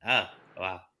 oh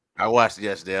wow, I watched it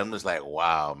yesterday. I'm just like,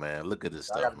 wow, man. Look at this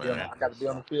I stuff, got to be on. man. no, I got to be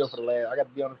on the field for the last. I got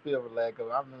to be on the field for the last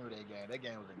couple. I remember that game. That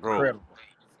game was Bro, incredible.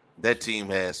 that team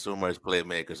has so much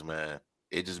playmakers, man.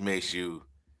 It just makes you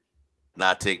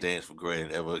not take things for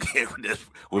granted ever again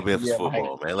with Memphis Yeah, man.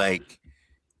 football, man. Like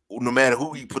no matter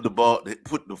who you put the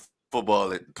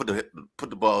football at, put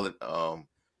the ball at,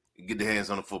 get the hands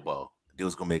on the football, they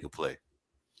was gonna make a play.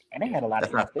 And they had a lot of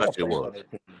That's how NFL special it players was. on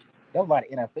that team. There was a lot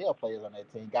of NFL players on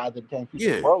that team. Guys that became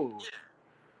future Yeah, pros.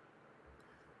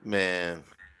 man.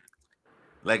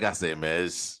 Like I said, man,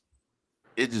 it's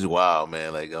just wild,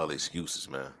 man. Like all the excuses,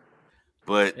 man.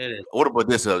 But it is. what about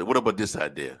this? What about this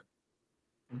idea?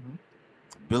 Mm-hmm.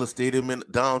 Build a stadium in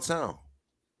downtown,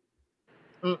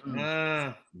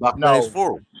 Mm-mm. Buccaneers No.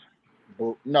 Forum.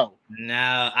 No.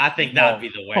 No, I think that would No. be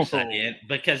the worst idea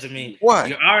because I mean Why?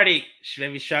 you're already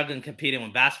maybe struggling competing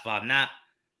with basketball. Now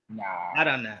I Nah.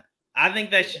 don't know. I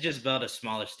think they should just build a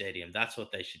smaller stadium. That's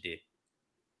what they should do.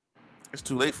 It's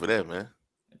too late for that, man.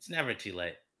 It's never too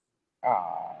late.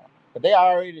 But they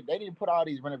didn't put all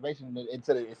these renovations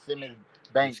into the Simmons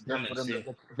Bank It's coming soon.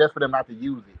 just for them not to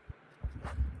use it.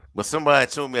 But somebody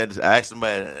told me, I asked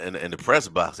somebody in the press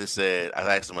box. They said,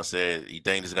 I asked him, I said, you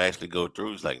think this can actually go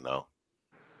through? He's like, no.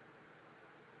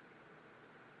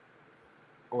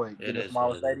 Or It get a is what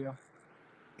smaller it is. stadium.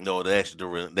 No, the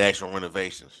actual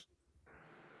renovations.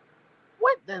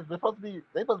 What? They supposed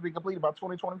to be completed by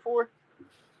 2024.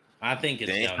 I think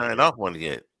it's They ain't going signed to. off on it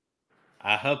yet.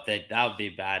 I hope that would be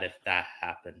bad if that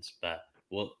happens, but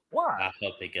Why? I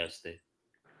hope it goes through.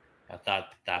 I thought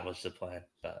that was the plan,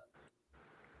 but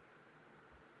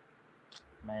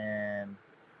Man,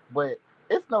 but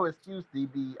it's no excuse,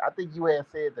 DB. I think you had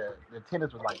said the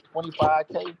attendance was like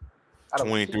 25K out of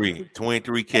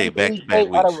 23K back to back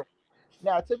 23K out of. weeks.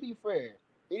 Now, to be fair,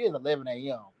 it is 11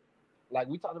 a.m. Like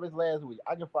we talked about this last week,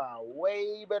 I can find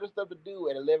way better stuff to do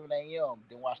at 11 a.m.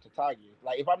 than watch the Tigers.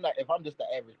 Like if I'm just the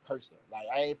average person, like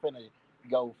I ain't finna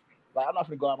go Like I'm not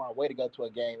gonna go out my way to go to a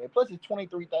game. And plus, it's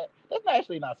 23,000. That's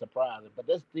actually not surprising, but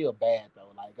that's still bad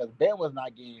though. Like because Bama's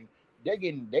not getting. They're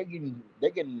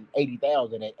getting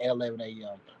 80,000 at 11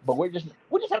 a.m. But we just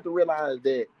have to realize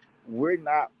that we're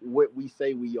not what we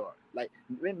say we are. Like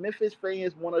Memphis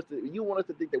fans want us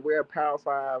to think that we're a Power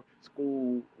Five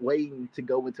school waiting to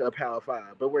go into a Power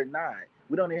Five, but we're not.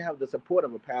 We don't even have the support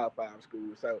of a Power Five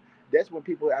school. So that's when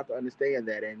people have to understand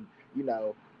that. And you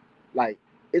know, like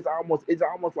it's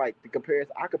almost like the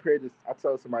comparison. I compared this. I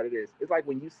told somebody this. It's like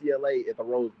when UCLA at the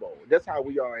Rose Bowl. That's how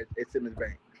we are at Simmons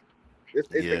Bank. It's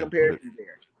the Yeah, but comparison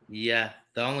there. Yeah,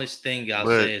 the only thing I'll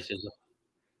but say is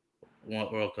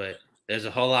real quick. There's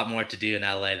a whole lot more to do in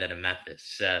LA than in Memphis.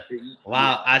 So Yeah,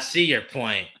 while I see your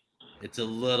point, it's a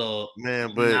little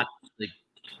man, but not the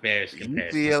fairest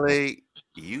comparison.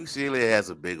 UCLA has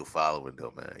a bigger following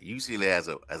though, man. UCLA has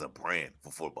a brand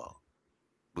for football,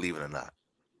 believe it or not,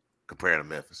 compared to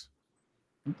Memphis.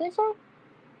 you think so?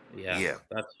 Yeah, Yeah,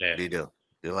 that's fair. they do.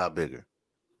 They're a lot bigger.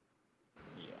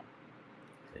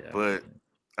 Yeah. Yeah, But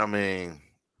I mean,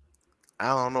 I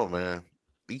don't know, man.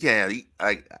 You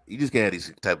just can't have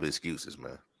these type of excuses,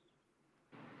 man.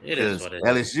 it is Because what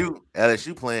it is.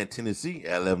 LSU playing Tennessee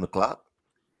at 11 o'clock,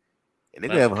 and they're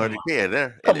gonna have But come 100K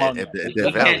there Come on at now. that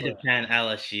we Valley. can't depend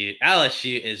LSU.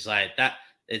 LSU is like that.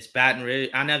 It's Baton Rouge.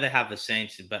 I know they have the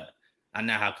Saints, but I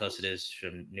know how close it is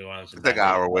from New Orleans and It's like an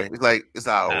Baton hour Rouge. away. It's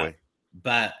an hour Uh, away.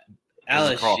 but It's a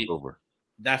LSU, crossover.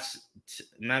 that's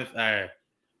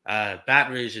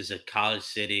Baton Rouge is a college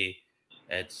city.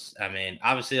 I mean,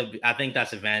 obviously, I think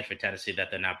that's advantage for Tennessee that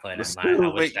they're not playing But at night. I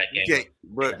still, wish man, that you game can't.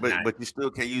 was at night. But you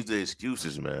still can't use the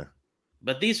excuses, man.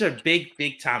 But these are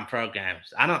big time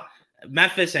programs.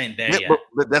 Memphis ain't there But, yet.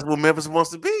 but that's what Memphis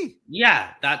wants to be. Yeah,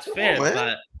 that's Come fair. on,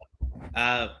 man.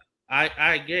 But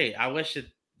I agree. I wish that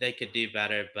they could do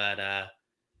better, but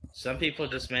some people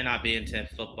just may not be into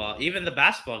football. Even the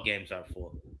basketball games are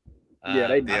full. Yeah,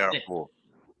 they They I are think full.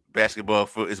 Basketball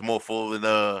is more full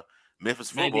than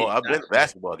Memphis football. maybe I've been that's to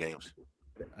basketball games.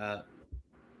 uh,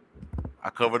 I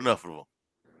covered enough of them.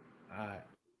 all right.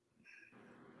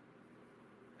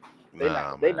 they Nah,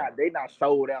 not they man. not they not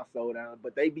sold out,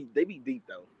 but they be deep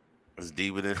though. It's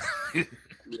deeper than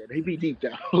Yeah, they be deep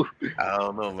though. I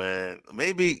don't know, man.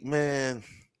 Maybe, man.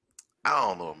 I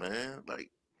don't know, man. Like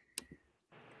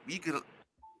you could.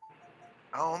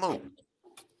 I don't know.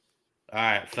 All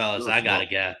right, fellas, I gotta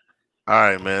go. All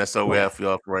right, man. That's all we have for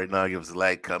y'all for right now. Give us a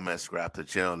like, comment, subscribe to the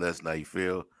channel. Let us know how you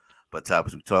feel about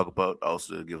topics we talk about.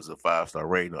 Also, give us a 5-star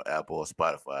rating on Apple or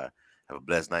Spotify. Have a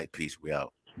blessed night. Peace. We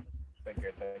out. Take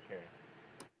care.